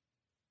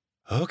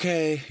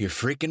 Okay, you're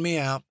freaking me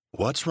out.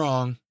 What's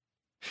wrong?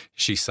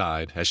 She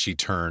sighed as she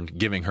turned,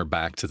 giving her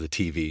back to the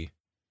TV.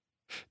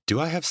 Do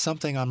I have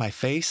something on my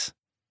face?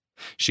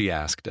 She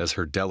asked as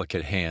her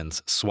delicate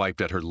hands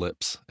swiped at her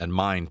lips and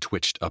mine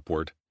twitched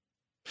upward.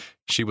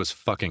 She was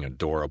fucking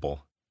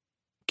adorable.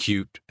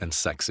 Cute and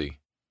sexy.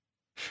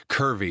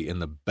 Curvy in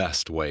the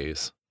best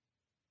ways.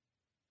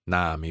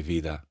 Nah, mi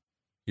vida.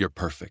 You're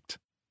perfect.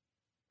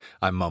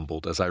 I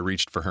mumbled as I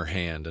reached for her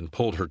hand and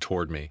pulled her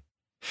toward me.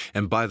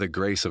 And by the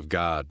grace of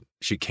God,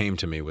 she came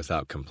to me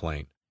without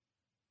complaint.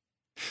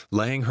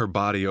 Laying her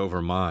body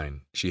over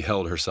mine, she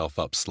held herself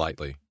up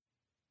slightly.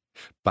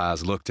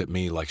 Paz looked at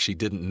me like she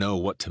didn't know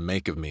what to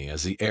make of me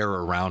as the air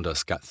around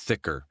us got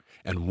thicker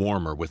and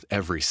warmer with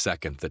every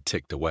second that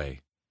ticked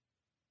away.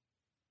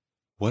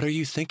 What are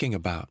you thinking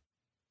about?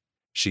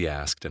 She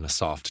asked in a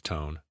soft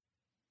tone.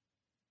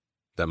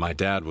 That my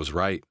dad was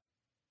right,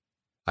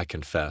 I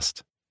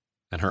confessed,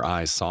 and her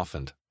eyes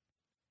softened.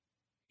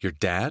 Your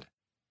dad?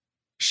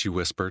 She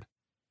whispered.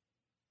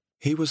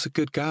 He was a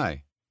good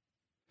guy,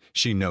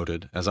 she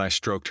noted as I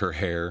stroked her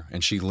hair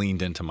and she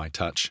leaned into my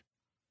touch.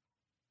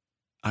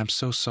 I'm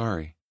so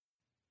sorry.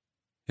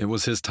 It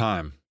was his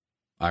time,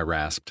 I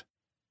rasped,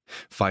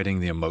 fighting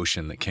the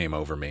emotion that came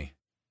over me.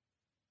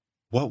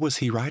 What was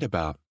he right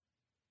about?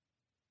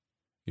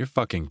 You're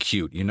fucking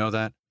cute, you know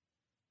that?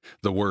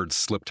 The words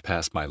slipped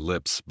past my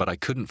lips, but I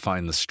couldn't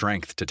find the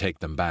strength to take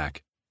them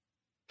back.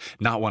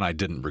 Not when I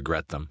didn't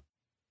regret them.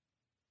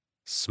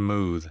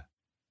 Smooth,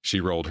 she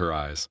rolled her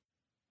eyes.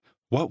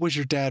 What was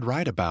your dad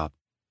right about?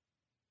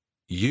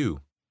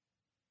 You.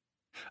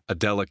 A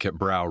delicate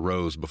brow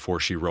rose before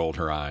she rolled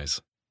her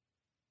eyes.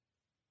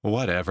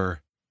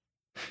 Whatever.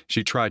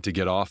 She tried to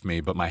get off me,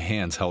 but my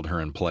hands held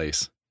her in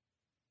place.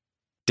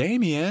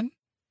 Damien!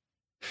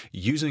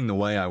 Using the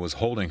way I was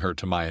holding her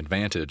to my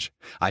advantage,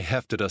 I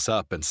hefted us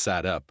up and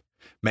sat up,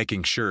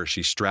 making sure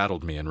she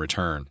straddled me in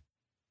return.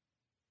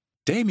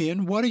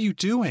 Damien, what are you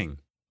doing?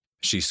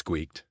 She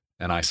squeaked,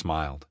 and I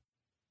smiled.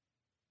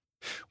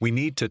 We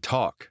need to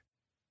talk.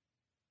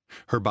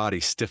 Her body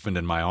stiffened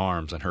in my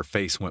arms and her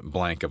face went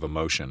blank of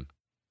emotion.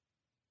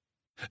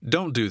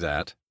 Don't do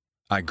that,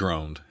 I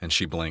groaned, and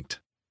she blinked.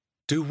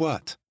 Do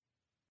what?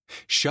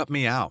 Shut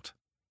me out,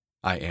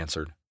 I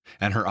answered,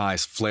 and her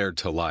eyes flared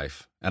to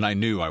life, and I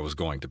knew I was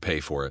going to pay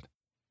for it.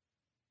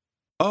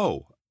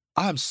 Oh,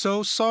 I'm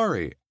so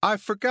sorry. I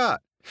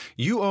forgot.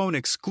 You own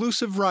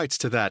exclusive rights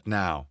to that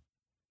now,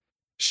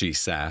 she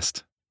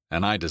sassed,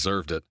 and I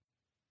deserved it.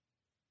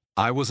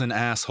 I was an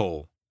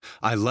asshole.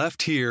 I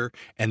left here,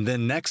 and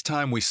then next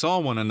time we saw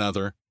one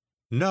another,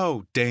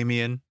 no,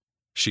 Damien,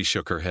 she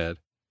shook her head.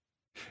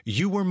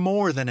 You were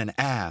more than an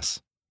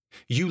ass.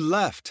 You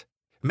left,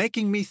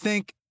 making me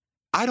think,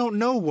 I don't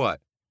know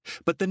what.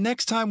 But the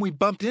next time we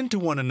bumped into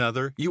one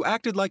another, you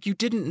acted like you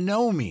didn't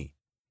know me.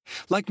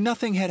 Like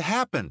nothing had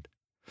happened.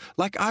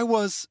 Like I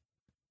was...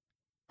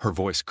 Her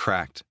voice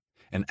cracked,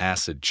 and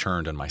acid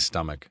churned in my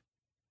stomach.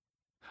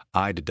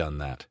 I'd done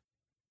that.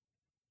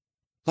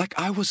 Like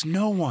I was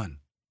no one.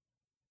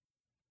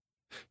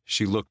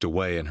 She looked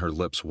away and her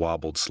lips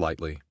wobbled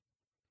slightly.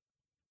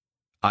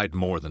 I'd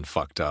more than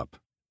fucked up.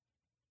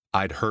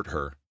 I'd hurt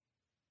her.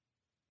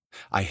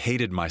 I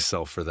hated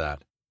myself for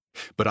that,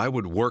 but I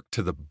would work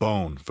to the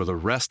bone for the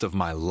rest of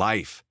my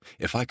life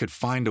if I could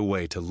find a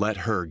way to let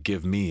her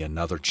give me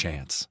another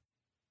chance.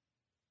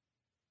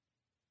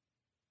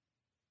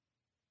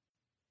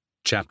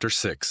 Chapter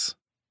 6.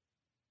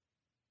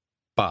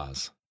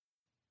 Paz.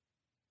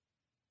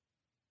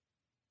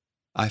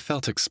 I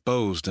felt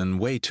exposed and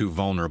way too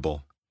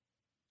vulnerable.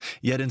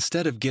 Yet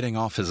instead of getting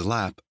off his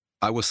lap,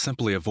 I was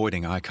simply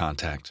avoiding eye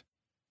contact.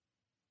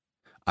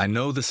 I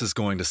know this is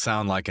going to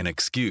sound like an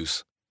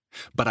excuse,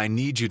 but I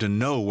need you to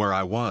know where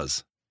I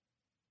was.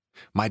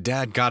 My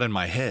dad got in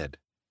my head,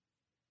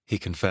 he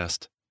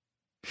confessed.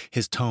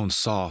 His tone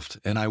soft,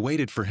 and I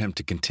waited for him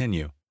to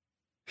continue.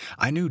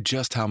 I knew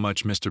just how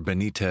much Mr.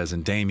 Benitez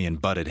and Damien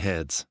butted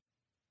heads.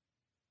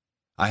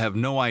 I have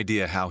no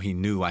idea how he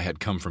knew I had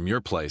come from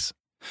your place,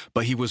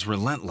 but he was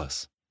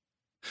relentless,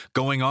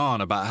 going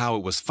on about how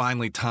it was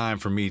finally time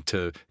for me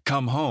to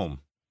come home.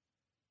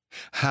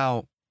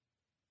 How...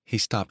 He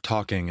stopped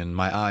talking and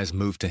my eyes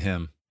moved to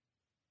him.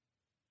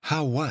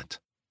 How what?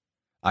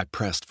 I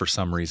pressed for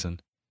some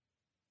reason.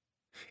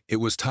 It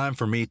was time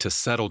for me to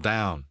settle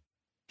down,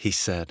 he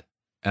said,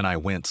 and I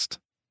winced.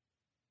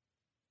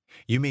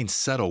 You mean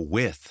settle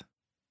with?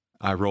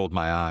 I rolled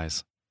my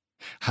eyes.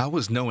 How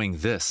was knowing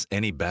this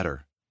any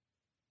better?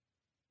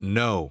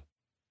 No.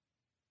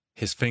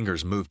 His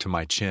fingers moved to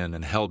my chin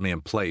and held me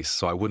in place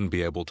so I wouldn't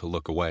be able to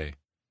look away.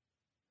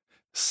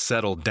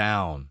 Settle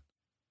down.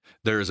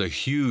 There is a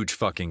huge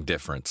fucking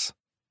difference.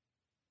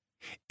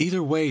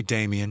 Either way,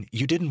 Damien,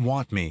 you didn't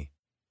want me.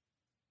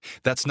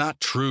 That's not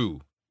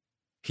true.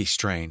 He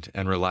strained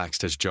and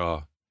relaxed his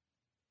jaw.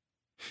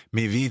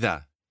 Mi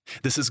vida,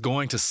 this is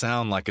going to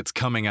sound like it's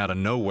coming out of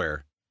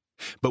nowhere.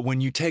 But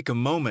when you take a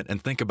moment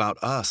and think about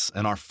us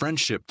and our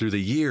friendship through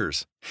the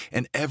years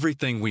and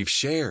everything we've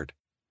shared,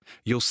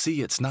 you'll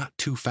see it's not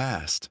too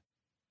fast.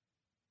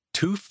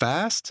 Too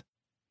fast?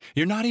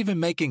 You're not even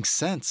making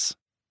sense,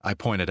 I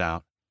pointed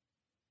out.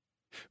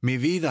 Mi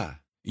vida,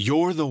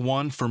 you're the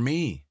one for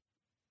me.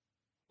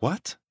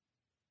 What?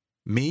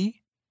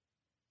 Me?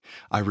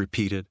 I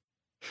repeated,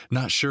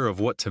 not sure of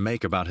what to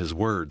make about his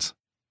words.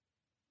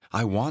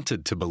 I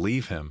wanted to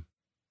believe him.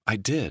 I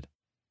did.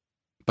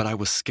 But I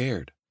was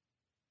scared.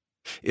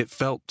 It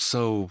felt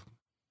so...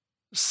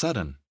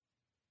 sudden.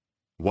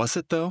 Was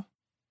it, though?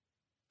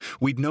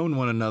 We'd known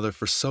one another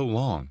for so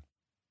long.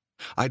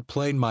 I'd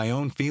played my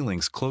own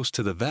feelings close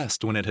to the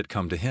vest when it had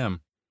come to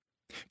him,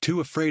 too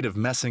afraid of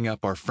messing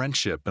up our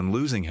friendship and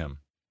losing him.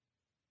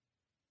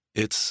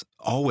 It's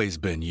always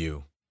been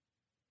you.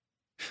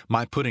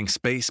 My putting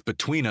space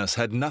between us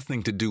had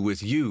nothing to do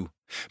with you,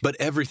 but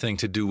everything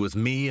to do with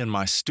me and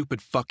my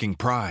stupid fucking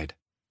pride.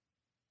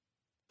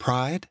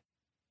 Pride?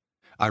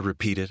 I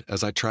repeated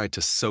as I tried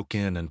to soak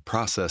in and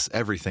process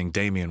everything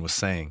Damien was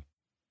saying.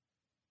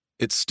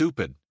 It's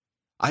stupid.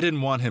 I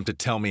didn't want him to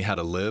tell me how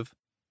to live.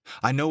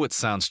 I know it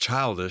sounds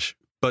childish,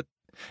 but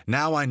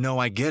now I know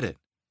I get it.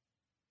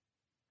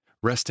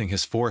 Resting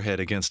his forehead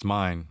against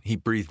mine, he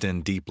breathed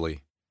in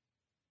deeply.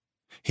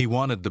 He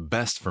wanted the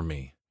best for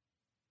me.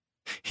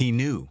 He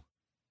knew.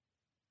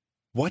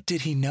 What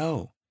did he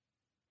know?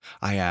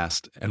 I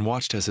asked and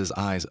watched as his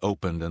eyes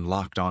opened and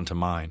locked onto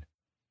mine.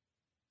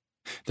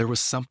 There was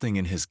something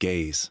in his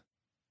gaze.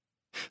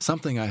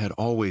 Something I had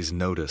always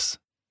noticed,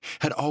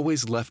 had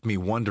always left me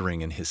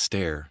wondering in his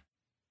stare.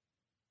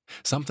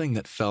 Something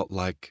that felt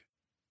like,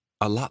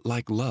 a lot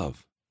like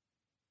love.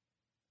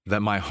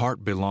 That my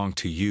heart belonged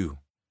to you.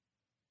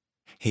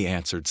 He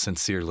answered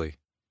sincerely,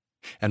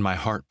 and my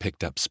heart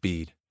picked up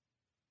speed.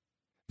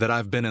 That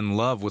I've been in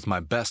love with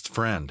my best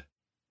friend,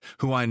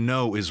 who I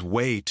know is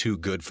way too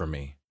good for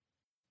me.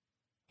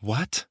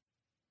 What?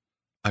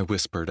 I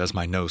whispered as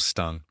my nose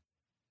stung.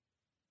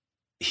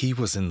 He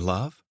was in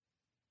love?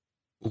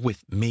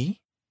 With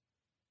me?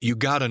 You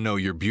gotta know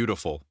you're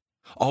beautiful.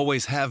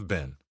 Always have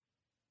been.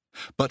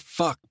 But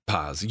fuck,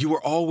 Paz, you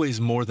were always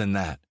more than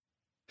that.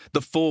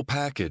 The full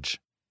package.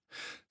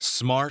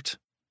 Smart.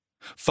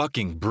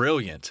 Fucking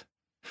brilliant.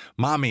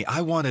 Mommy,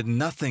 I wanted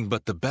nothing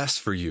but the best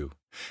for you,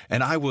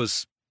 and I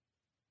was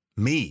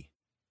me.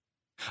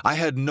 I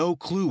had no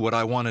clue what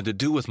I wanted to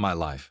do with my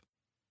life.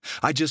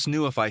 I just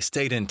knew if I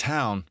stayed in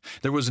town,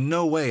 there was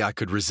no way I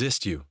could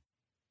resist you.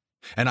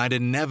 And I'd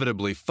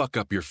inevitably fuck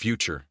up your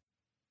future.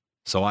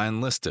 So I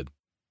enlisted.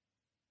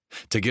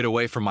 To get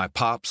away from my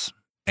pops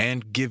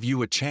and give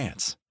you a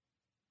chance.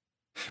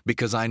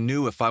 Because I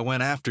knew if I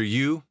went after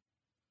you,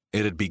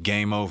 it'd be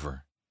game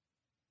over.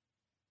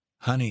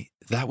 Honey,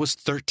 that was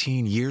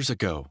 13 years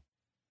ago,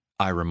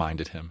 I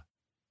reminded him.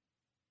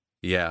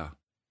 Yeah,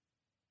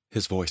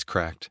 his voice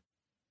cracked.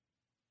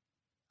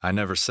 I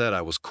never said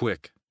I was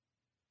quick.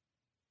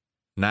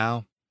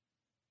 Now,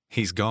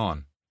 he's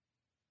gone.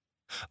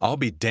 I'll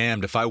be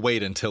damned if I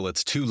wait until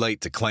it's too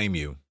late to claim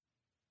you.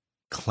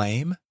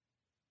 Claim?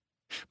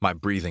 My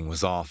breathing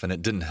was off, and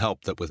it didn't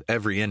help that with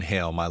every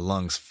inhale my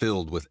lungs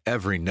filled with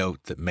every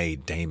note that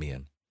made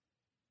Damien.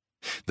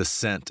 The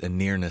scent and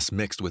nearness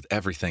mixed with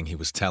everything he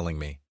was telling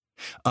me,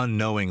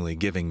 unknowingly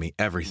giving me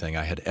everything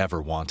I had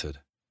ever wanted.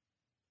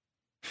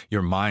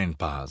 You're mine,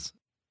 Paz.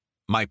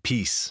 My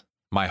peace,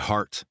 my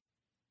heart,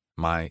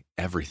 my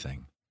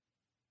everything.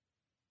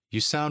 You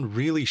sound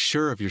really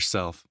sure of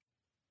yourself,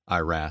 I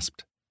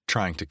rasped,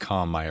 trying to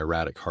calm my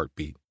erratic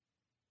heartbeat.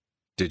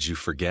 Did you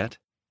forget?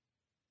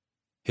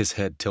 His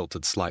head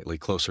tilted slightly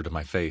closer to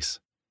my face.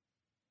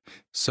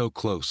 So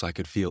close I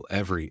could feel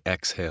every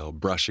exhale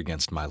brush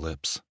against my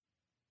lips.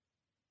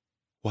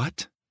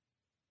 What?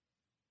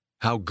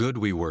 How good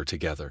we were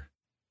together.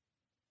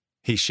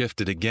 He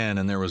shifted again,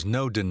 and there was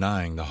no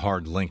denying the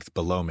hard length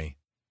below me.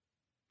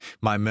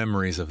 My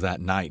memories of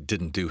that night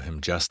didn't do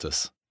him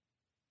justice.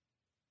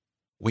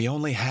 We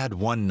only had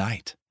one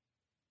night,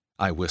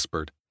 I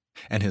whispered,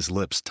 and his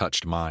lips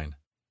touched mine.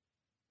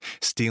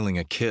 Stealing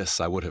a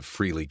kiss I would have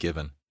freely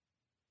given.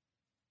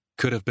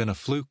 Could have been a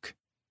fluke.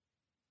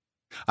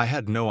 I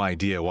had no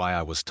idea why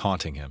I was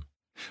taunting him,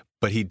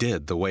 but he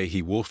did the way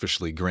he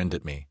wolfishly grinned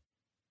at me.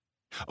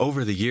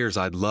 Over the years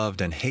I'd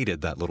loved and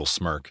hated that little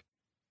smirk.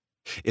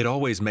 It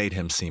always made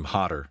him seem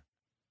hotter,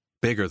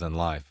 bigger than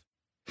life,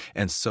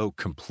 and so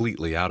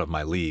completely out of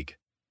my league.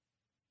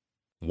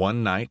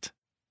 One night?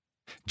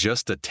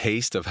 Just a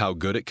taste of how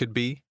good it could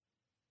be?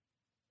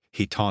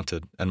 He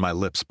taunted, and my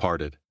lips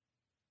parted.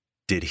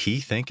 Did he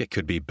think it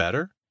could be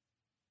better?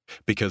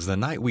 Because the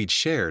night we'd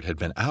shared had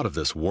been out of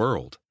this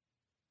world.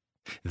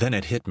 Then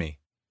it hit me.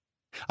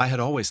 I had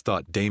always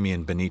thought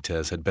Damien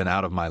Benitez had been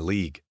out of my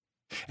league,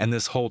 and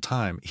this whole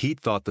time he'd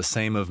thought the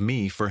same of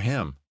me for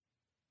him.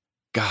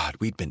 God,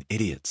 we'd been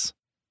idiots.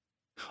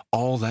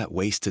 All that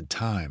wasted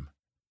time.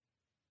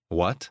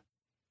 What?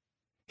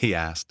 He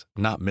asked,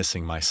 not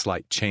missing my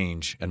slight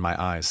change, and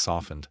my eyes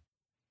softened.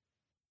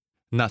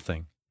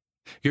 Nothing.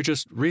 You're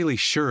just really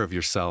sure of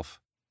yourself.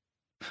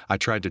 I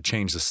tried to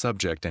change the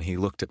subject, and he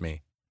looked at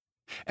me.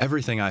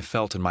 Everything I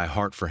felt in my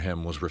heart for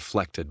him was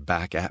reflected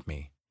back at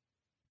me.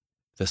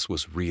 This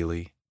was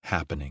really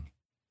happening.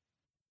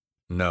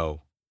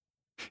 No.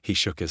 He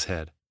shook his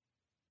head,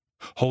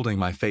 holding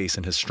my face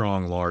in his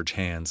strong, large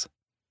hands.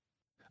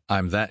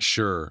 I'm that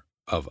sure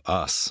of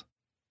us,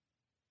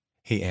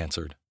 he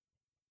answered,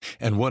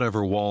 and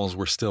whatever walls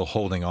were still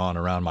holding on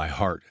around my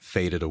heart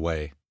faded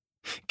away,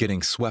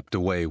 getting swept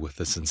away with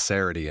the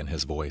sincerity in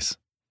his voice.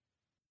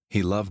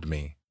 He loved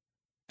me,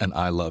 and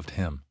I loved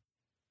him.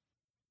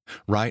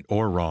 Right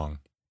or wrong,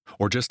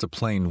 or just a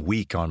plain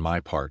weak on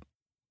my part,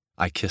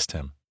 I kissed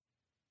him.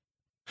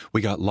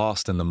 We got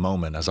lost in the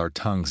moment as our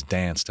tongues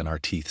danced and our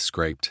teeth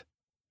scraped.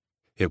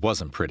 It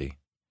wasn't pretty.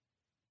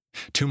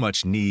 Too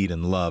much need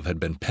and love had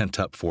been pent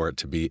up for it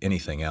to be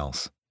anything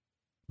else,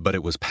 but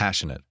it was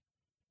passionate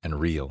and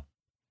real.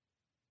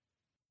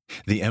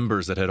 The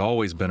embers that had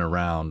always been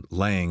around,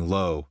 laying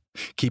low,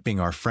 keeping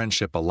our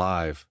friendship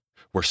alive,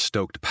 were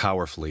stoked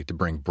powerfully to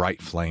bring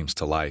bright flames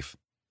to life.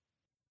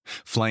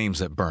 Flames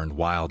that burned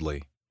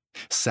wildly,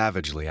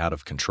 savagely out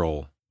of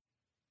control.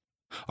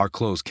 Our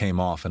clothes came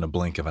off in a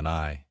blink of an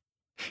eye.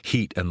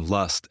 Heat and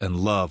lust and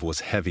love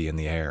was heavy in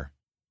the air.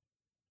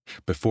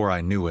 Before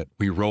I knew it,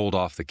 we rolled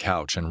off the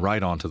couch and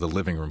right onto the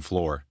living room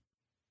floor.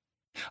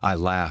 I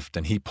laughed,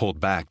 and he pulled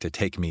back to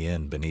take me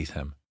in beneath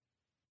him.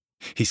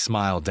 He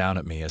smiled down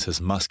at me as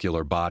his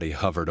muscular body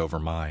hovered over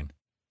mine.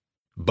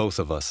 Both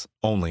of us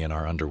only in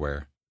our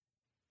underwear.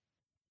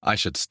 I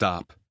should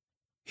stop,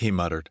 he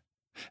muttered,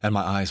 and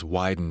my eyes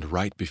widened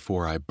right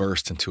before I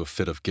burst into a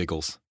fit of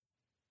giggles.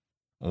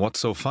 What's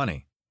so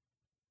funny?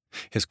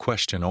 His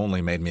question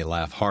only made me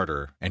laugh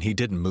harder, and he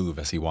didn't move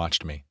as he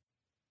watched me.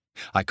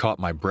 I caught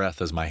my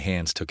breath as my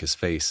hands took his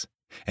face,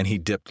 and he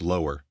dipped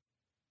lower,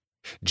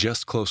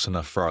 just close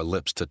enough for our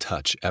lips to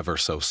touch ever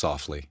so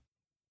softly.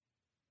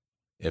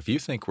 If you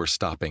think we're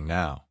stopping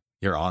now,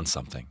 you're on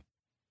something.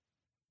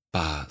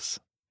 Baz.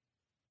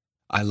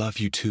 I love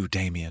you too,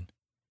 Damien.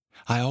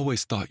 I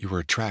always thought you were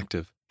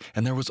attractive,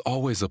 and there was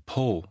always a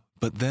pull,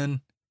 but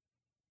then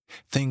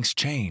things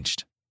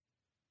changed.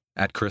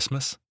 At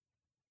Christmas?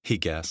 He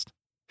guessed,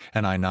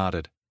 and I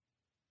nodded.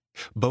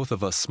 Both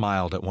of us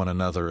smiled at one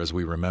another as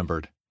we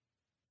remembered.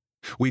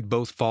 We'd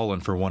both fallen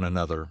for one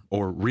another,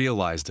 or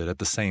realized it at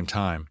the same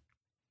time.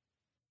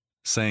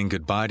 Saying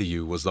goodbye to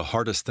you was the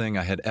hardest thing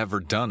I had ever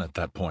done at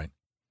that point,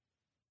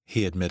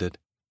 he admitted.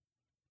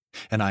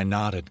 And I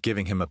nodded,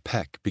 giving him a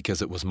peck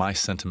because it was my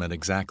sentiment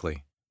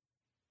exactly.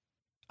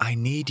 I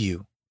need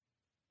you,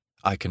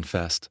 I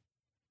confessed,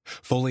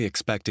 fully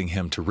expecting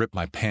him to rip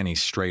my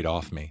panties straight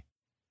off me.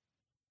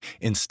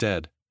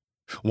 Instead,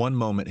 one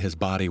moment his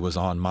body was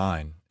on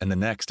mine, and the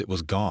next it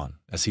was gone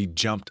as he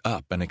jumped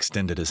up and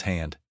extended his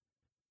hand.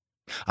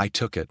 I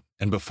took it,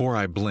 and before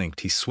I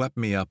blinked, he swept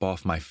me up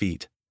off my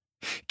feet.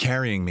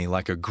 Carrying me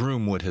like a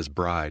groom would his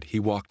bride, he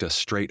walked us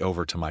straight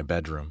over to my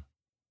bedroom.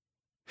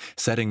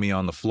 Setting me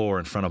on the floor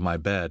in front of my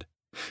bed,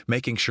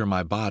 making sure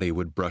my body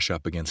would brush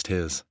up against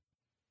his.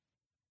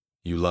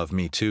 You love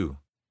me too,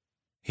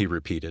 he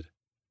repeated,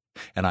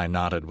 and I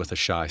nodded with a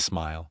shy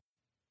smile.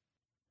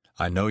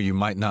 I know you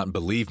might not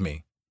believe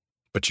me,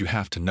 but you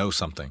have to know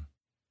something.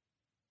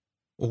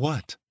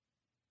 What?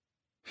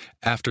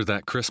 After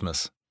that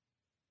Christmas,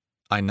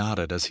 I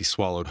nodded as he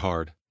swallowed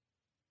hard.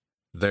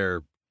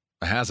 There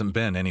hasn't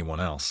been anyone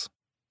else.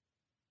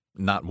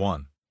 Not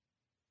one.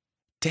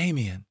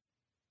 Damien.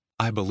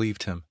 I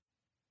believed him.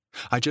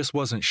 I just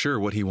wasn't sure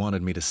what he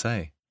wanted me to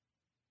say.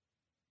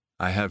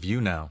 I have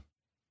you now.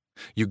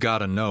 You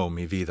gotta know,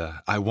 mi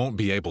vida, I won't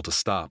be able to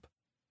stop.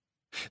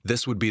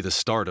 This would be the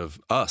start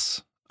of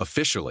us,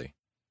 officially.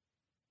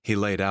 He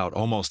laid out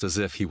almost as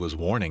if he was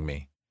warning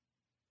me.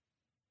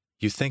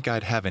 You think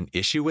I'd have an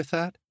issue with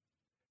that?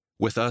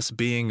 With us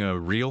being a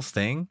real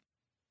thing?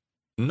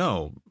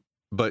 No,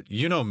 but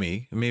you know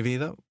me, mi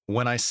vida.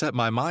 When I set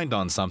my mind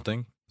on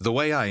something, the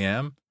way I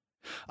am,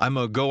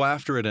 I'ma go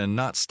after it and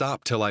not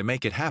stop till I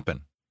make it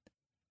happen.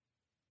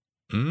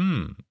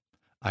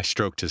 I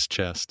stroked his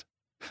chest,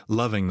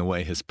 loving the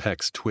way his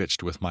pecs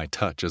twitched with my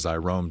touch as I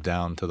roamed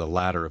down to the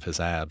ladder of his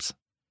abs.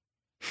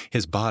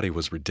 His body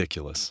was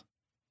ridiculous.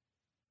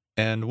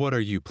 And what are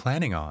you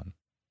planning on?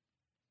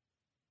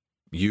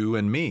 You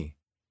and me.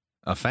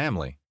 A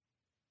family.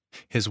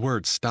 His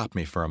words stopped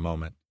me for a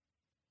moment.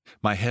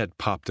 My head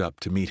popped up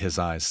to meet his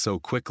eyes so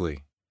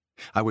quickly.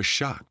 I was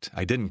shocked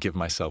I didn't give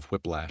myself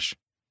whiplash.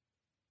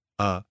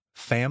 A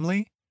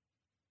family?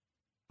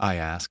 I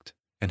asked,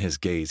 and his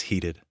gaze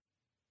heated.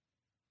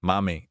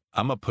 Mommy,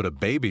 I'ma put a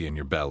baby in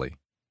your belly.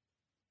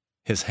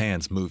 His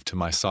hands moved to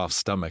my soft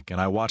stomach,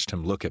 and I watched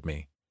him look at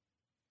me.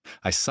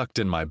 I sucked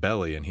in my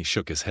belly, and he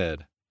shook his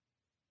head.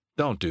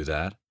 Don't do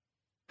that.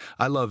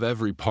 I love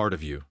every part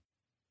of you.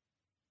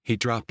 He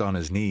dropped on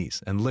his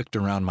knees and licked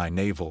around my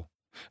navel,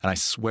 and I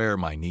swear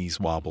my knees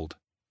wobbled.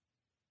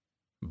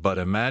 But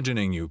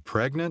imagining you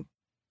pregnant?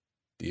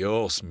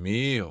 Dios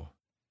mío.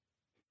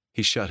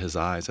 He shut his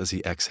eyes as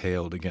he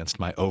exhaled against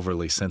my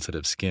overly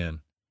sensitive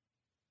skin.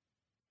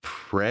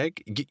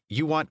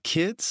 You want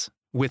kids?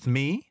 With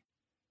me?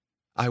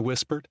 I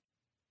whispered.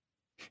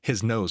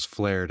 His nose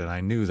flared, and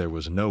I knew there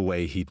was no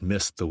way he'd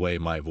missed the way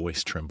my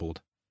voice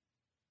trembled.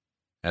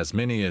 As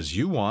many as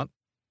you want.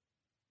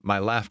 My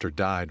laughter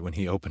died when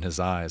he opened his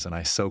eyes, and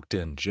I soaked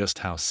in just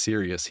how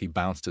serious he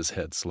bounced his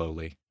head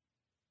slowly.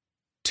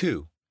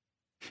 2.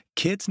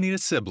 Kids need a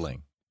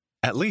sibling.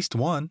 At least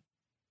one.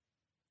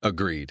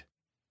 Agreed.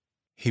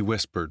 He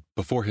whispered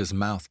before his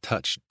mouth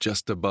touched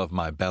just above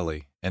my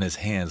belly and his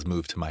hands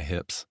moved to my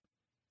hips.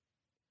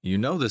 You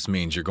know this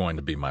means you're going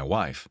to be my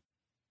wife.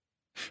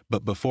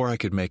 But before I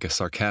could make a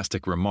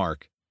sarcastic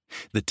remark,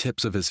 the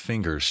tips of his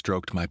fingers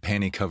stroked my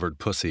panty-covered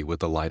pussy with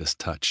the lightest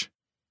touch.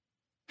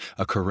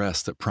 A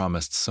caress that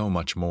promised so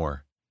much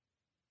more.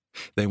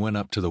 They went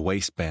up to the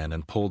waistband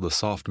and pulled the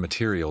soft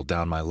material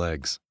down my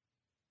legs.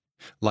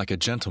 Like a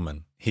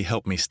gentleman, he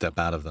helped me step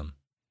out of them.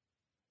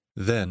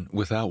 Then,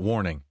 without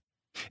warning,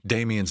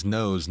 Damien's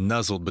nose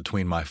nuzzled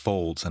between my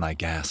folds and I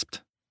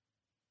gasped.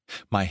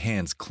 My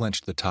hands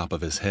clenched the top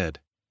of his head.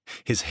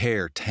 His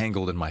hair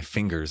tangled in my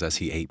fingers as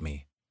he ate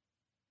me.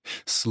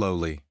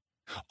 Slowly,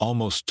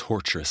 almost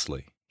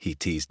torturously, he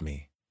teased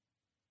me.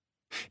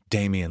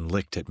 Damien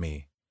licked at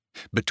me,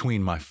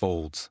 between my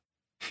folds.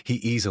 He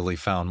easily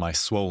found my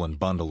swollen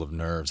bundle of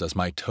nerves as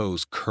my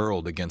toes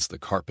curled against the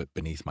carpet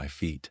beneath my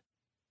feet.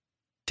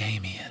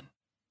 Damien,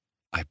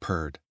 I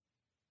purred.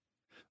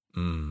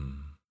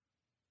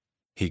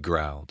 He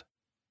growled.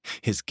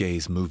 His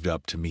gaze moved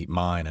up to meet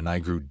mine, and I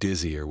grew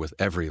dizzier with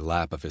every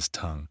lap of his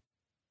tongue.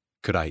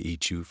 Could I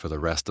eat you for the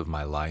rest of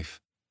my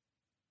life?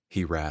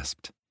 He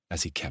rasped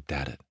as he kept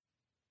at it.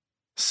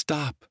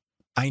 Stop!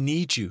 I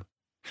need you.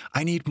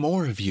 I need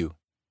more of you.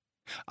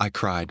 I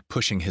cried,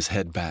 pushing his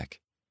head back.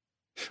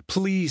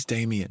 Please,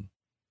 Damien.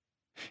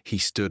 He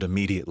stood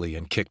immediately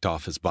and kicked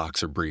off his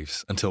boxer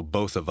briefs until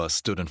both of us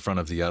stood in front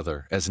of the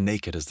other, as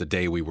naked as the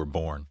day we were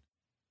born.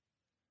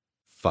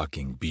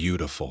 Fucking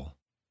beautiful,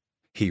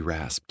 he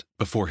rasped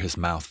before his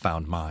mouth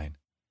found mine.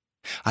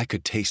 I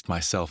could taste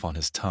myself on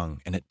his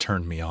tongue, and it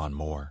turned me on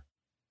more.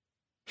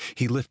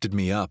 He lifted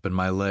me up, and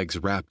my legs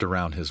wrapped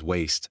around his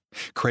waist,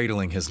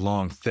 cradling his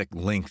long, thick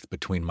length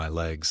between my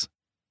legs.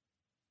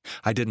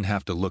 I didn't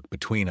have to look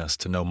between us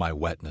to know my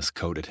wetness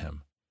coated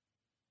him.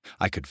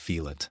 I could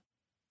feel it.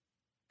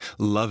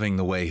 loving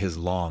the way his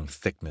long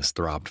thickness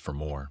throbbed for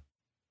more.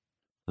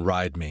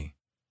 "Ride me,"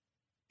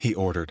 he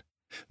ordered,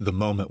 the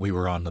moment we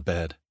were on the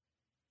bed.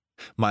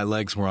 My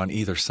legs were on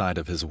either side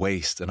of his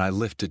waist, and I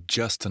lifted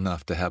just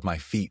enough to have my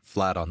feet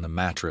flat on the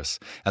mattress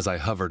as I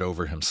hovered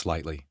over him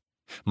slightly,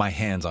 my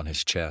hands on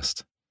his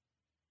chest.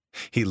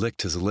 He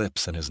licked his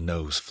lips and his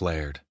nose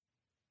flared.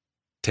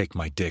 "Take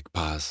my dick,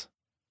 Paz,"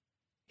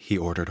 he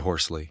ordered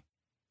hoarsely.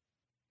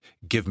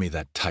 "Give me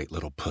that tight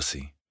little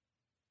pussy."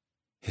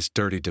 His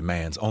dirty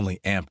demands only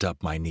amped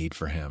up my need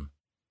for him.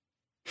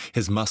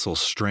 His muscles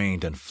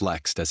strained and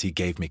flexed as he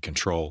gave me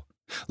control,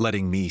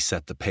 letting me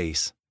set the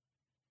pace.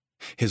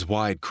 His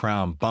wide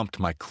crown bumped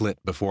my clit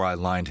before I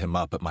lined him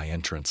up at my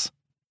entrance.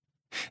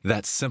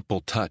 That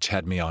simple touch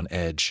had me on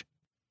edge,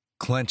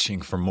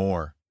 clenching for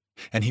more,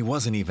 and he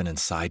wasn't even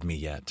inside me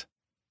yet.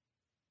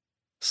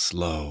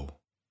 "Slow,"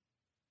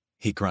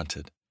 he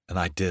grunted, and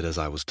I did as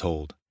I was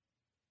told.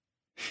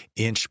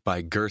 Inch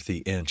by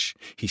girthy inch,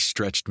 he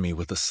stretched me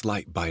with a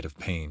slight bite of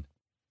pain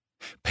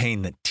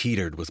that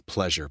teetered with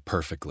pleasure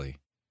perfectly.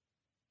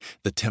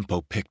 The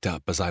tempo picked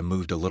up as I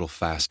moved a little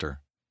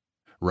faster,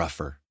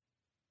 rougher.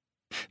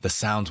 The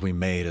sounds we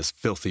made as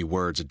filthy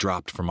words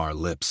dropped from our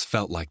lips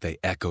felt like they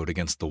echoed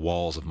against the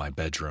walls of my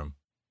bedroom.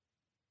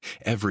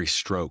 Every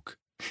stroke,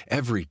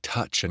 every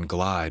touch and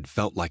glide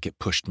felt like it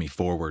pushed me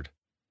forward,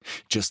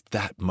 just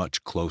that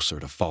much closer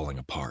to falling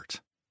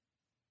apart.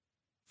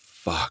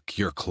 "Fuck,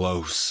 you're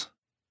close,"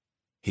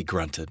 he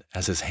grunted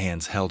as his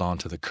hands held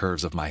onto the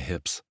curves of my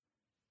hips.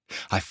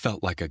 I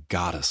felt like a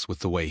goddess with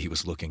the way he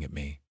was looking at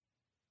me.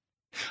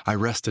 I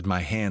rested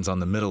my hands on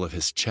the middle of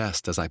his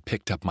chest as I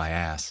picked up my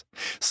ass,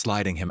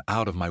 sliding him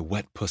out of my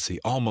wet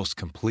pussy almost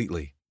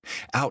completely,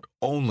 out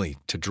only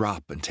to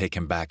drop and take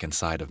him back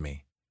inside of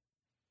me.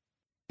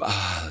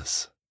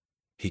 "Buzz,"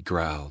 he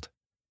growled,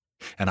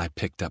 and I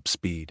picked up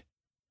speed,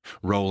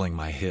 rolling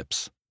my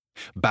hips,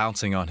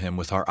 bouncing on him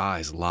with our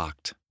eyes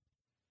locked.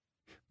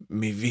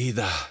 "Mi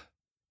vida."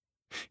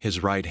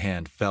 His right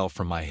hand fell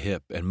from my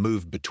hip and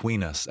moved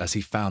between us as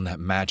he found that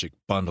magic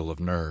bundle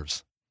of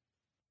nerves.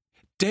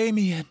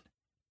 "Damien!"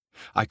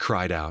 I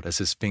cried out as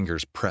his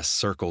fingers pressed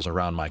circles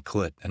around my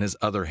clit and his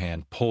other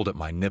hand pulled at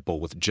my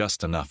nipple with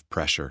just enough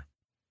pressure.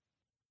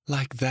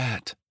 "Like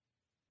that,"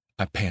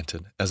 I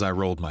panted as I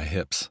rolled my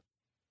hips.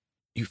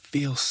 "You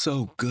feel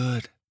so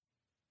good,"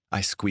 I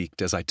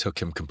squeaked as I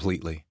took him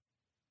completely.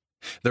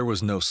 There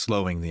was no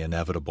slowing the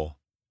inevitable.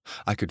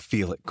 I could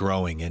feel it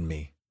growing in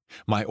me.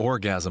 My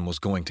orgasm was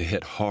going to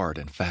hit hard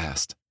and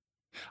fast.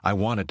 I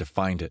wanted to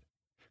find it,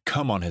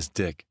 come on his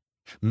dick,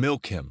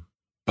 milk him,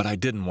 but I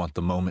didn't want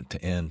the moment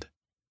to end.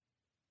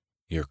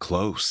 "You're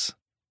close,"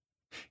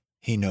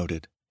 he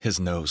noted, his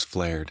nose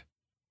flared.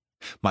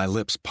 My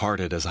lips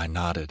parted as I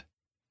nodded.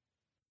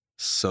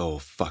 "So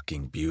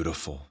fucking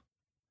beautiful.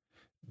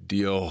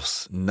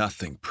 Dios,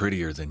 nothing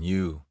prettier than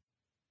you.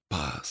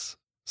 Paz,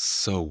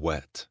 so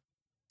wet,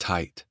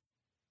 tight.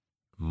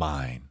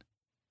 Mine,"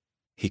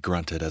 he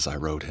grunted as I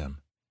rode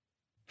him.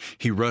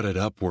 He rutted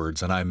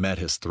upwards and I met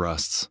his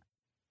thrusts.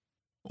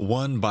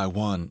 One by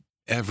one,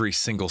 every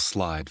single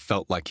slide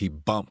felt like he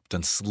bumped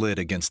and slid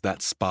against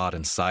that spot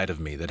inside of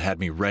me that had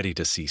me ready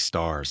to see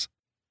stars.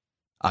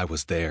 I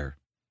was there,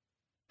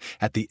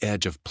 at the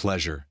edge of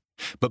pleasure,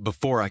 but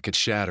before I could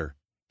shatter,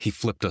 he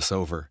flipped us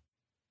over.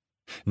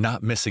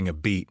 Not missing a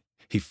beat,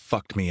 he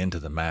fucked me into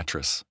the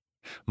mattress.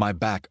 My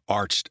back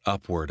arched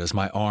upward as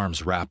my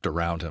arms wrapped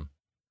around him,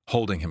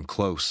 holding him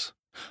close,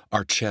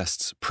 our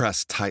chests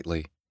pressed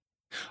tightly,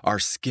 our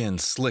skin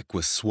slick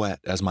with sweat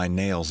as my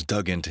nails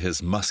dug into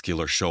his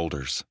muscular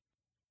shoulders.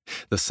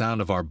 The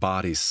sound of our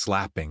bodies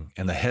slapping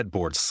and the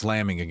headboard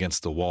slamming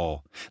against the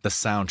wall, the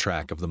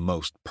soundtrack of the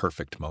most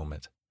perfect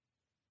moment.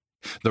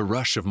 The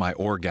rush of my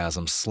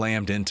orgasm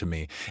slammed into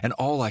me, and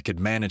all I could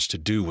manage to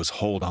do was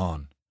hold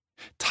on,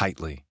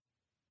 tightly.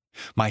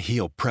 My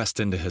heel pressed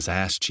into his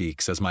ass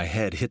cheeks as my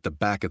head hit the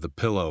back of the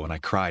pillow and I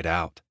cried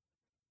out.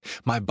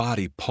 My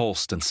body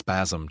pulsed and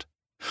spasmed,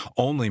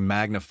 only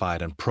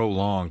magnified and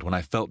prolonged when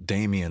I felt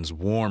Damien's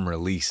warm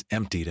release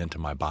emptied into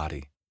my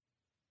body.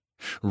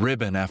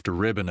 Ribbon after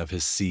ribbon of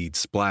his seed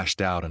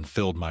splashed out and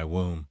filled my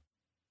womb.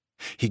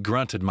 He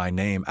grunted my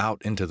name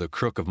out into the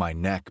crook of my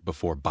neck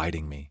before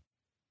biting me.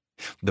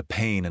 The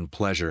pain and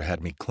pleasure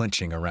had me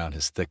clenching around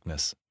his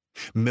thickness,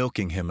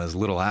 milking him as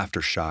little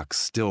aftershocks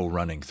still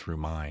running through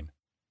mine.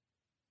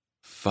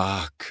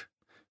 Fuck,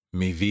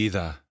 mi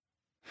vida,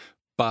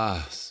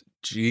 Paz,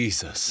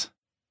 Jesus.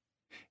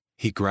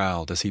 He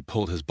growled as he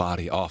pulled his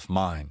body off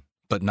mine,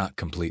 but not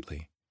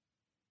completely.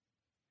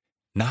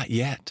 Not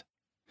yet,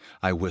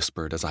 I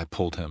whispered as I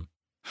pulled him,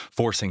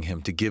 forcing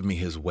him to give me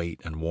his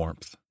weight and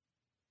warmth.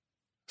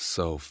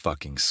 So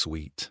fucking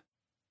sweet.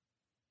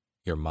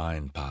 You're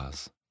mine,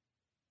 Paz.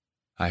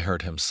 I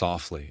heard him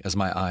softly as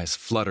my eyes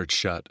fluttered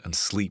shut and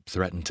sleep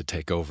threatened to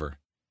take over.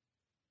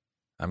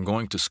 I'm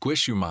going to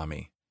squish you,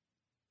 Mommy.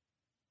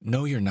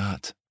 No, you're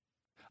not.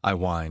 I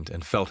whined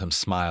and felt him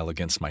smile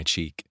against my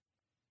cheek.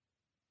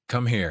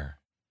 Come here.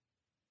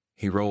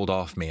 He rolled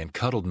off me and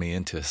cuddled me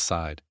into his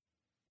side.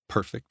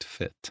 Perfect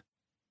fit.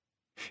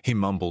 He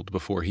mumbled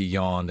before he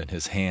yawned and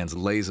his hands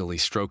lazily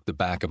stroked the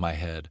back of my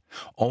head,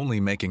 only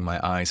making my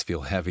eyes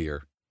feel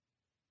heavier.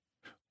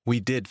 We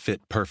did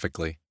fit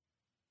perfectly,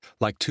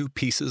 like two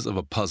pieces of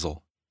a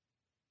puzzle.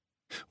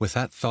 With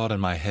that thought in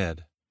my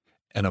head,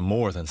 and a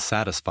more than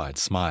satisfied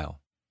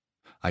smile,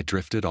 I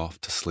drifted off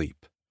to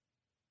sleep.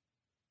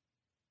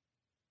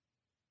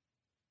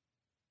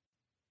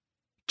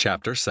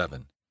 Chapter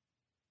 7.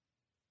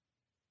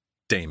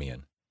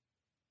 Damien.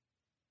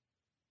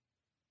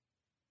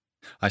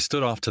 I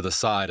stood off to the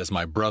side as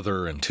my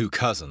brother and 2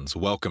 cousins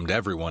welcomed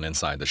everyone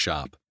inside the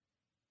shop.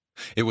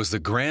 It was the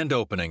grand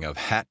opening of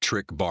Hat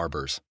Trick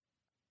Barbers.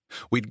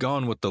 We'd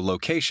gone with the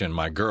location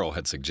my girl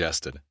had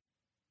suggested.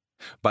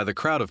 By the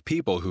crowd of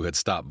people who had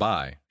stopped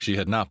by, she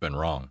had not been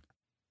wrong.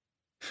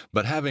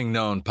 But having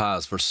known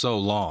Paz for so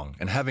long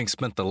and having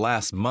spent the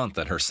last month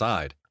at her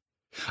side,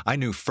 I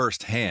knew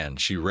firsthand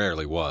she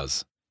rarely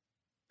was.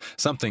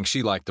 Something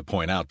she liked to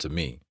point out to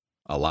me,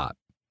 a lot.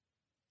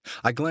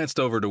 I glanced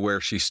over to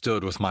where she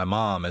stood with my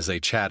mom as they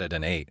chatted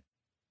and ate.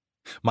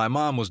 My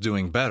mom was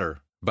doing better,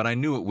 but I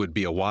knew it would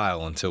be a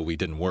while until we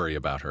didn't worry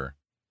about her.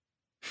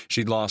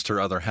 She'd lost her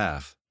other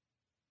half.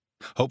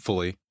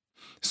 Hopefully,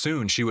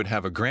 soon she would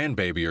have a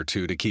grandbaby or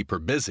 2 to keep her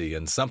busy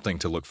and something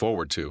to look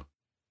forward to.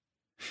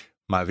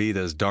 My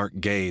Vida's dark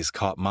gaze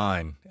caught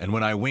mine, and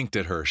when I winked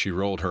at her, she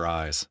rolled her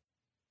eyes.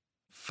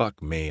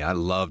 Fuck me, I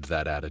loved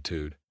that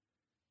attitude.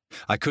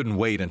 I couldn't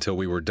wait until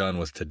we were done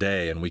with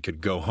today and we could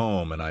go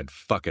home and I'd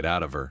fuck it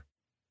out of her.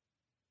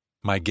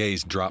 My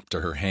gaze dropped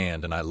to her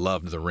hand and I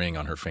loved the ring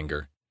on her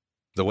finger,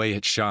 the way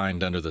it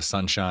shined under the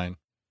sunshine.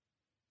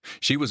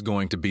 She was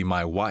going to be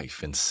my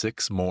wife in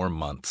 6 more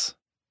months.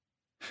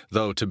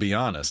 Though, to be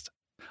honest,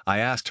 I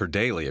asked her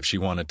daily if she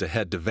wanted to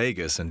head to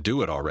Vegas and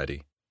do it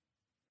already.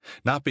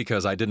 Not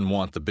because I didn't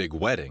want the big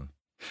wedding,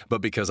 but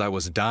because I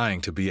was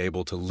dying to be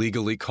able to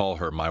legally call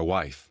her my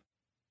wife.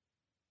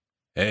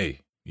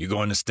 Hey, you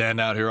going to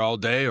stand out here all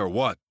day or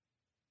what?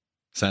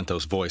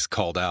 Santos' voice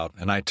called out,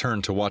 and I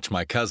turned to watch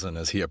my cousin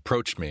as he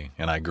approached me,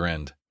 and I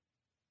grinned.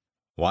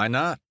 Why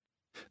not?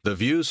 The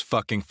view's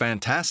fucking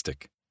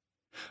fantastic.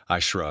 I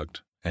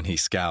shrugged, and he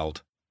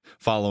scowled,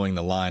 following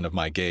the line of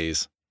my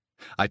gaze.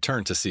 I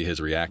turned to see his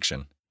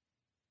reaction.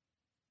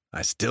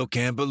 I still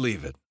can't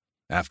believe it.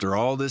 After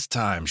all this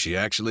time, she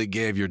actually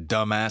gave your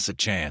dumb ass a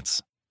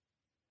chance.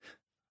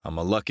 I'm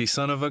a lucky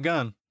son of a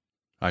gun.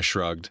 I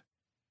shrugged.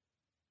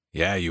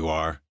 Yeah, you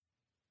are.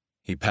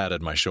 He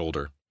patted my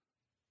shoulder.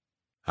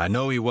 I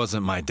know he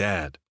wasn't my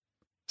dad,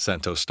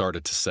 Santos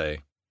started to say,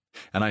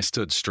 and I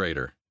stood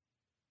straighter.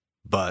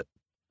 But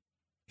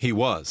he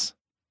was,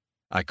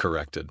 I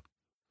corrected.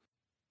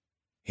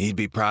 He'd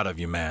be proud of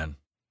you, man.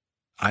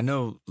 I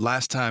know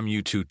last time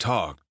you 2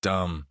 talked,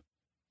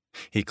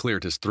 He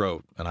cleared his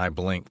throat, and I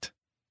blinked.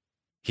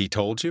 He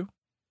told you?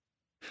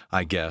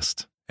 I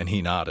guessed, and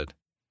he nodded.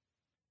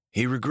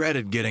 He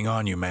regretted getting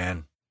on you,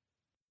 man.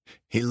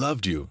 He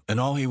loved you, and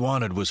all he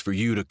wanted was for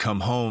you to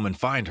come home and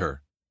find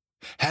her.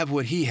 Have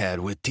what he had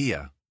with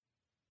Tia.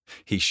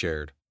 He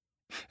shared,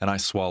 and I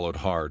swallowed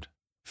hard,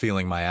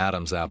 feeling my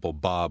Adam's apple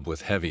bob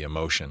with heavy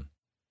emotion.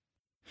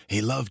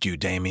 He loved you,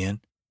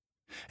 Damien,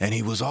 and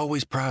he was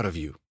always proud of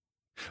you.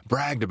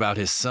 Bragged about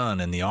his son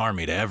in the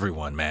army to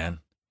everyone, man.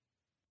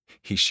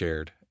 He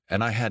shared,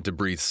 and I had to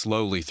breathe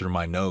slowly through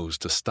my nose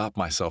to stop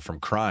myself from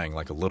crying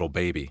like a little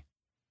baby.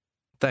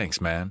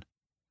 Thanks, man.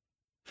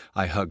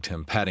 I hugged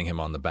him, patting him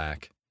on the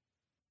back.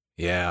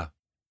 Yeah.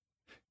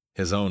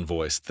 His own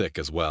voice thick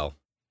as well.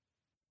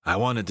 I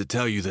wanted to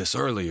tell you this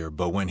earlier,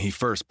 but when he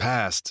first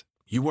passed,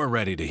 you weren't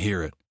ready to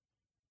hear it.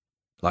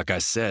 Like I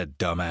said,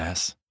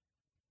 dumbass.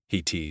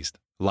 He teased,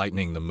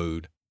 lightening the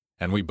mood,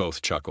 and we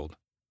both chuckled.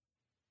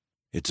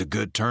 It's a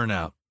good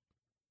turnout,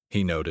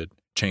 he noted,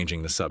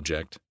 changing the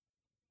subject.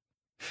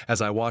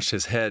 As I watched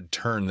his head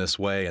turn this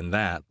way and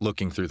that,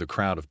 looking through the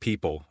crowd of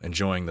people,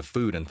 enjoying the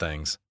food and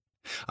things,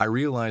 I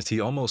realized he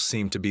almost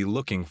seemed to be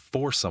looking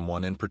for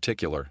someone in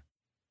particular.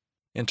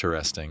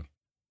 Interesting.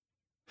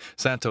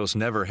 Santos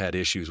never had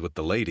issues with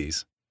the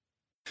ladies.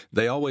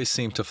 They always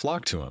seemed to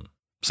flock to him,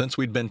 since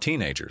we'd been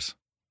teenagers.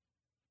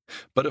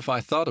 But if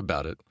I thought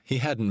about it, he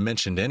hadn't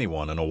mentioned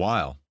anyone in a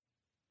while.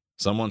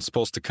 Someone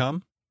supposed to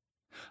come?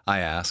 I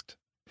asked,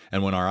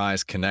 and when our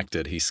eyes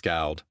connected, he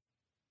scowled.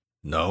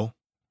 No,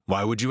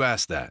 why would you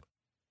ask that?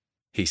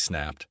 He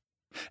snapped,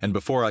 and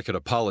before I could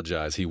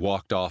apologize, he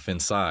walked off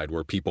inside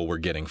where people were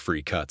getting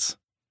free cuts.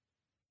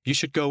 You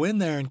should go in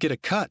there and get a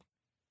cut.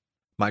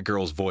 My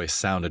girl's voice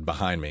sounded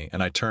behind me,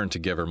 and I turned to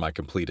give her my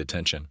complete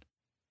attention.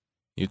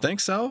 You think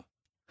so?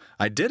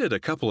 I did it a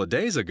couple of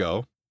days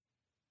ago.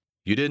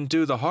 You didn't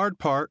do the hard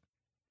part.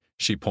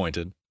 She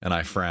pointed, and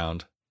I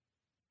frowned.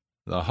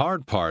 The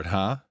hard part,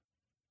 huh?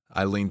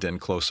 I leaned in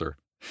closer,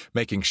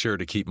 making sure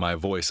to keep my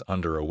voice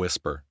under a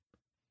whisper.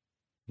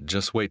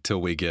 Just wait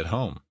till we get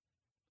home.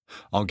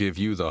 I'll give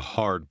you the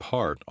hard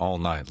part all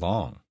night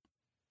long.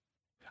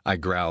 I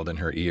growled in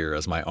her ear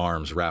as my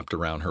arms wrapped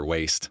around her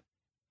waist.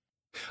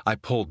 I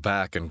pulled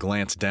back and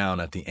glanced down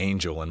at the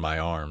angel in my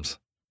arms.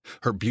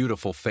 Her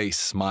beautiful face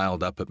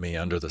smiled up at me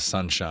under the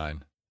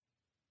sunshine.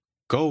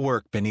 Go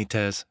work,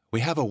 Benitez.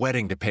 We have a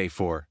wedding to pay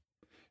for,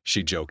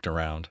 she joked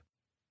around.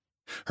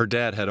 Her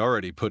dad had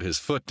already put his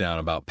foot down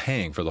about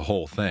paying for the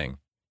whole thing.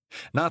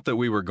 Not that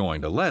we were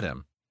going to let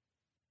him.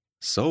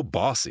 So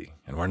bossy,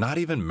 and we're not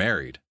even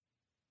married.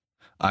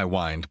 I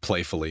whined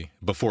playfully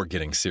before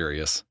getting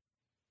serious.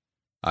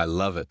 I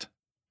love it.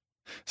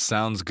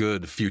 Sounds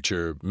good,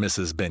 future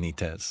Mrs.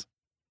 Benitez.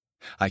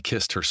 I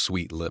kissed her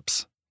sweet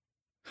lips.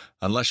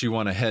 Unless you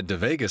want to head to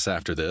Vegas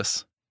after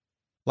this.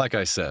 Like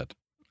I said,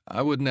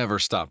 I would never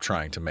stop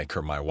trying to make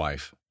her my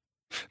wife.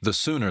 The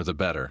sooner the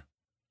better.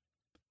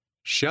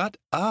 Shut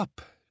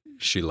up,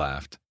 she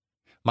laughed.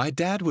 My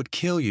dad would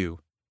kill you.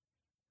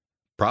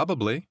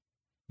 Probably,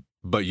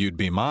 but you'd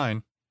be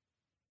mine.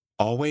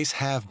 Always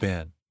have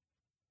been.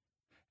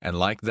 And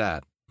like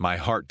that, my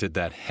heart did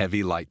that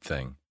heavy light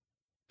thing.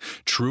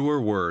 Truer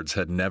words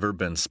had never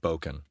been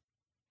spoken.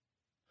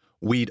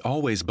 We'd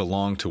always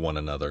belonged to one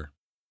another.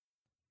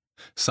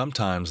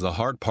 Sometimes the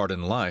hard part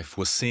in life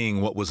was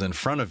seeing what was in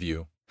front of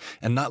you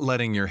and not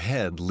letting your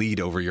head lead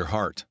over your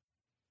heart.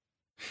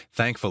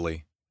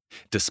 Thankfully,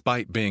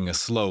 despite being a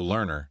slow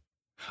learner,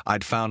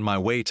 I'd found my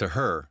way to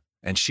her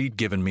and she'd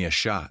given me a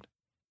shot.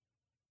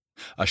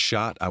 A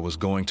shot I was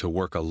going to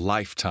work a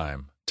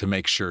lifetime to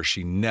make sure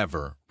she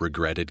never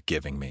regretted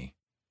giving me.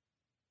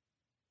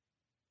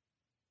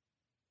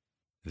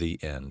 The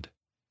end.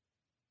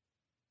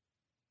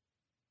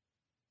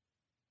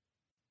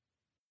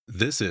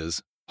 This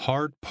is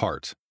Hard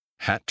Part,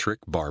 Hat Trick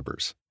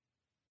Barbers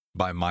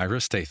by Myra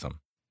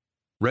Statham.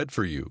 Read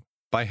for you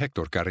by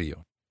Hector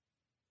Carrillo.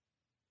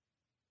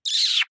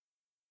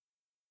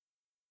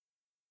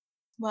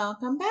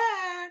 Welcome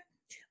back.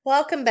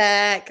 Welcome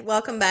back.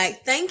 Welcome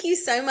back. Thank you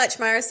so much,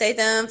 Myra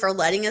Statham, for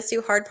letting us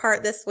do Hard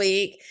Part this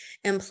week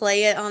and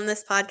play it on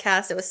this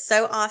podcast. It was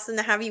so awesome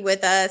to have you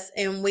with us.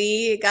 And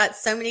we got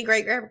so many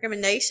great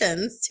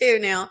recommendations too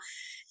now.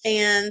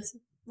 And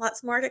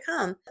lots more to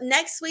come.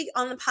 Next week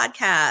on the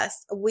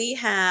podcast,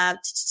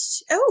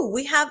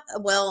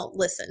 well,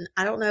 listen,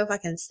 I don't know if I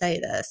can say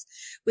this.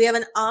 We have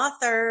an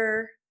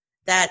author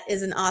that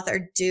is an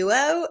author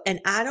duo, and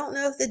I don't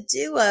know if the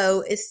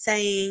duo is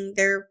saying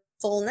their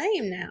full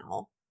name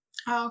now.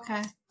 Oh,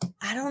 okay.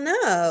 I don't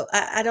know.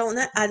 I don't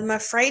know. I'm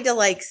afraid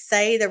to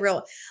say the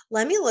real.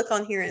 Let me look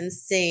on here and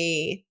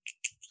see.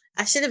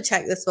 I should have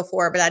checked this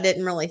before, but I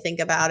didn't really think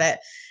about it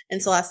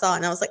until I saw it,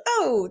 and I was like,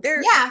 "Oh, they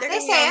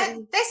say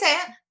it. They say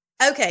it."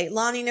 Okay,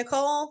 Lonnie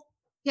Nicole.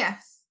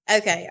 Yes.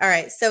 Okay, all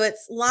right. So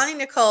it's Lonnie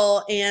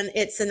Nicole, and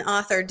it's an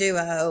author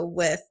duo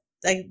with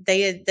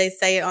they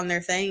say it on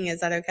their thing. Is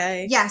that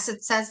okay? Yes,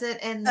 it says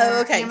it in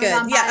the okay,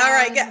 Amazon good. Yeah, all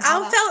right, good.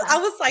 I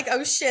was like,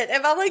 oh shit,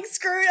 am I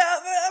screwed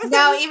up?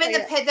 No, even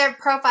their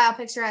profile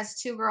picture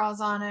has two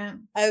girls on it.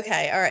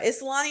 Okay, all right.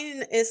 It's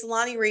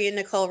Lonnie Reed and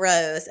Nicole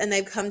Rose, and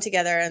they've come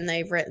together and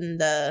they've written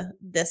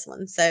this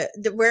one. So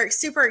we're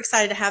super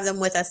excited to have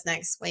them with us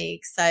next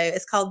week. So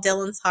it's called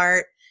Dylan's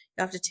Heart.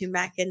 You have to tune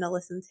back in to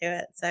listen to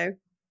it. So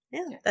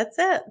yeah, that's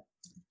it.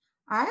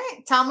 All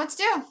right, tell them what to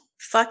do.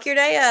 Fuck your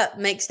day up.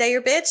 Make today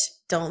your bitch.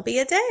 Don't be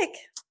a dick.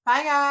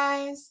 Bye,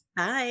 guys.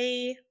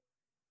 Bye.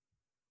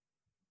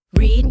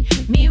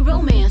 Read me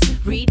romance.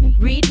 Read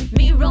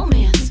me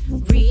romance.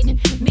 Read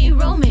me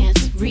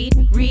romance.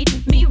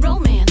 Read me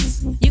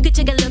romance. You could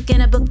take a look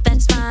in a book,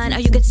 that's fine. Or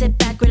you could sit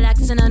back,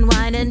 relax, and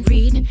unwind and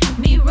read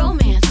me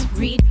romance.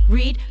 Read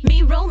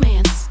me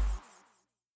romance.